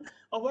earned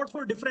awards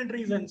for different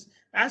reasons.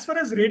 As far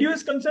as radio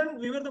is concerned,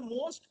 we were the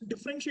most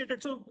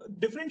differentiated. So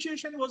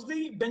differentiation was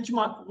the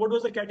benchmark. What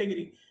was the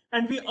category?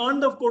 And we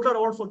earned the Kotler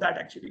Award for that,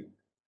 actually.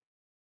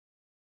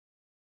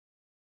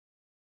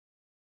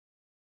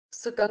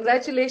 So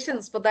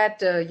congratulations for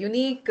that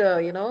unique,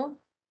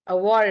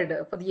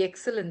 award for the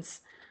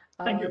excellence.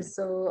 Thank you.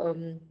 So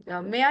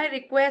may I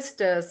request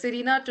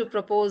Sirina to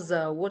propose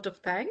a vote of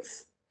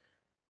thanks?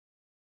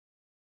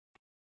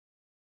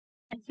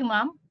 Thank you,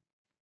 ma'am.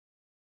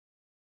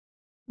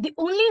 The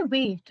only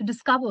way to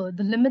discover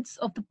the limits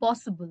of the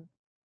possible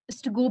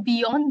is to go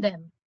beyond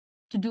them,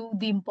 to do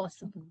the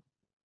impossible.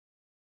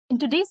 In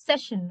today's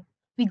session,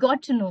 we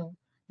got to know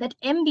that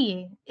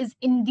MBA is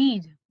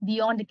indeed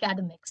beyond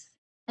academics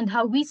and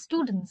how we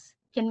students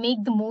can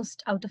make the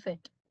most out of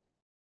it.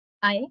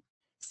 I,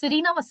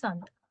 Serena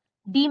Vasant,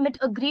 deem it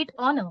a great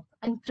honor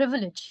and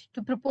privilege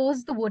to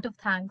propose the vote of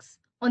thanks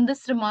on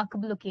this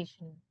remarkable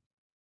occasion.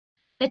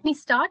 Let me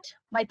start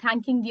by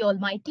thanking the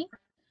Almighty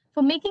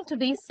for making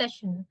today's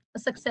session a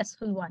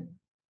successful one.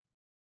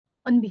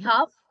 On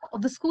behalf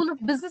of the School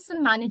of Business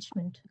and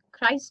Management,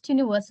 Christ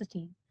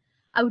University,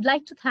 I would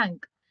like to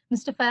thank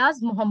Mr.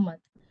 Faiz Mohammad,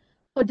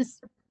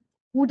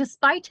 who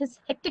despite his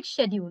hectic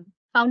schedule,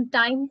 found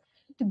time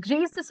to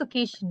grace this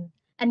occasion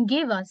and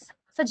gave us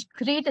such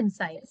great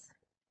insights.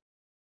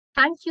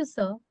 Thank you,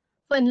 sir,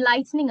 for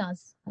enlightening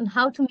us on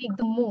how to make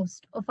the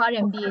most of our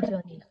MBA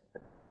journey.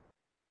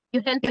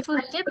 Your helpful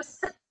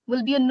tips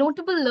will be a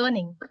notable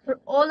learning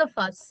for all of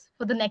us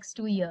for the next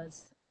 2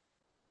 years.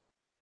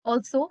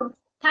 Also,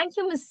 thank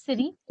you, Ms.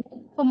 Siri,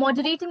 for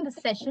moderating the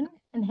session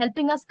and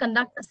helping us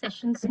conduct the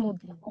session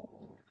smoothly.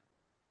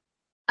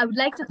 I would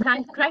like to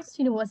thank Christ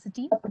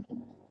University,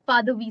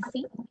 Father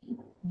VC,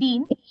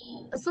 Dean,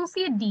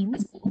 Associate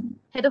Deans,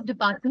 Head of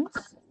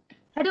Departments,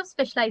 Head of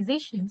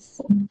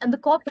Specializations, and the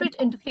Corporate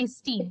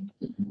Interface team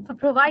for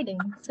providing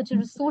such a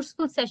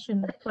resourceful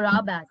session for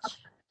our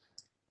batch.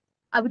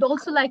 I would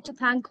also like to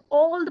thank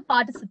all the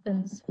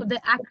participants for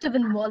their active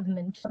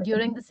involvement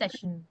during the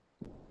session.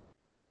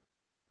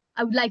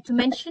 I would like to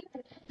mention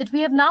that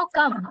we have now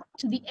come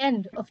to the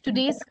end of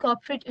today's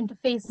corporate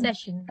interface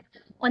session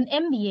on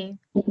MBA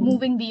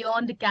Moving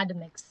Beyond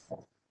Academics.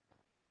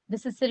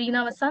 This is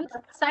Serena Vasant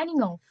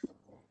signing off.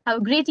 Have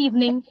a great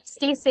evening.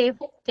 Stay safe.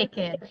 Take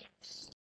care.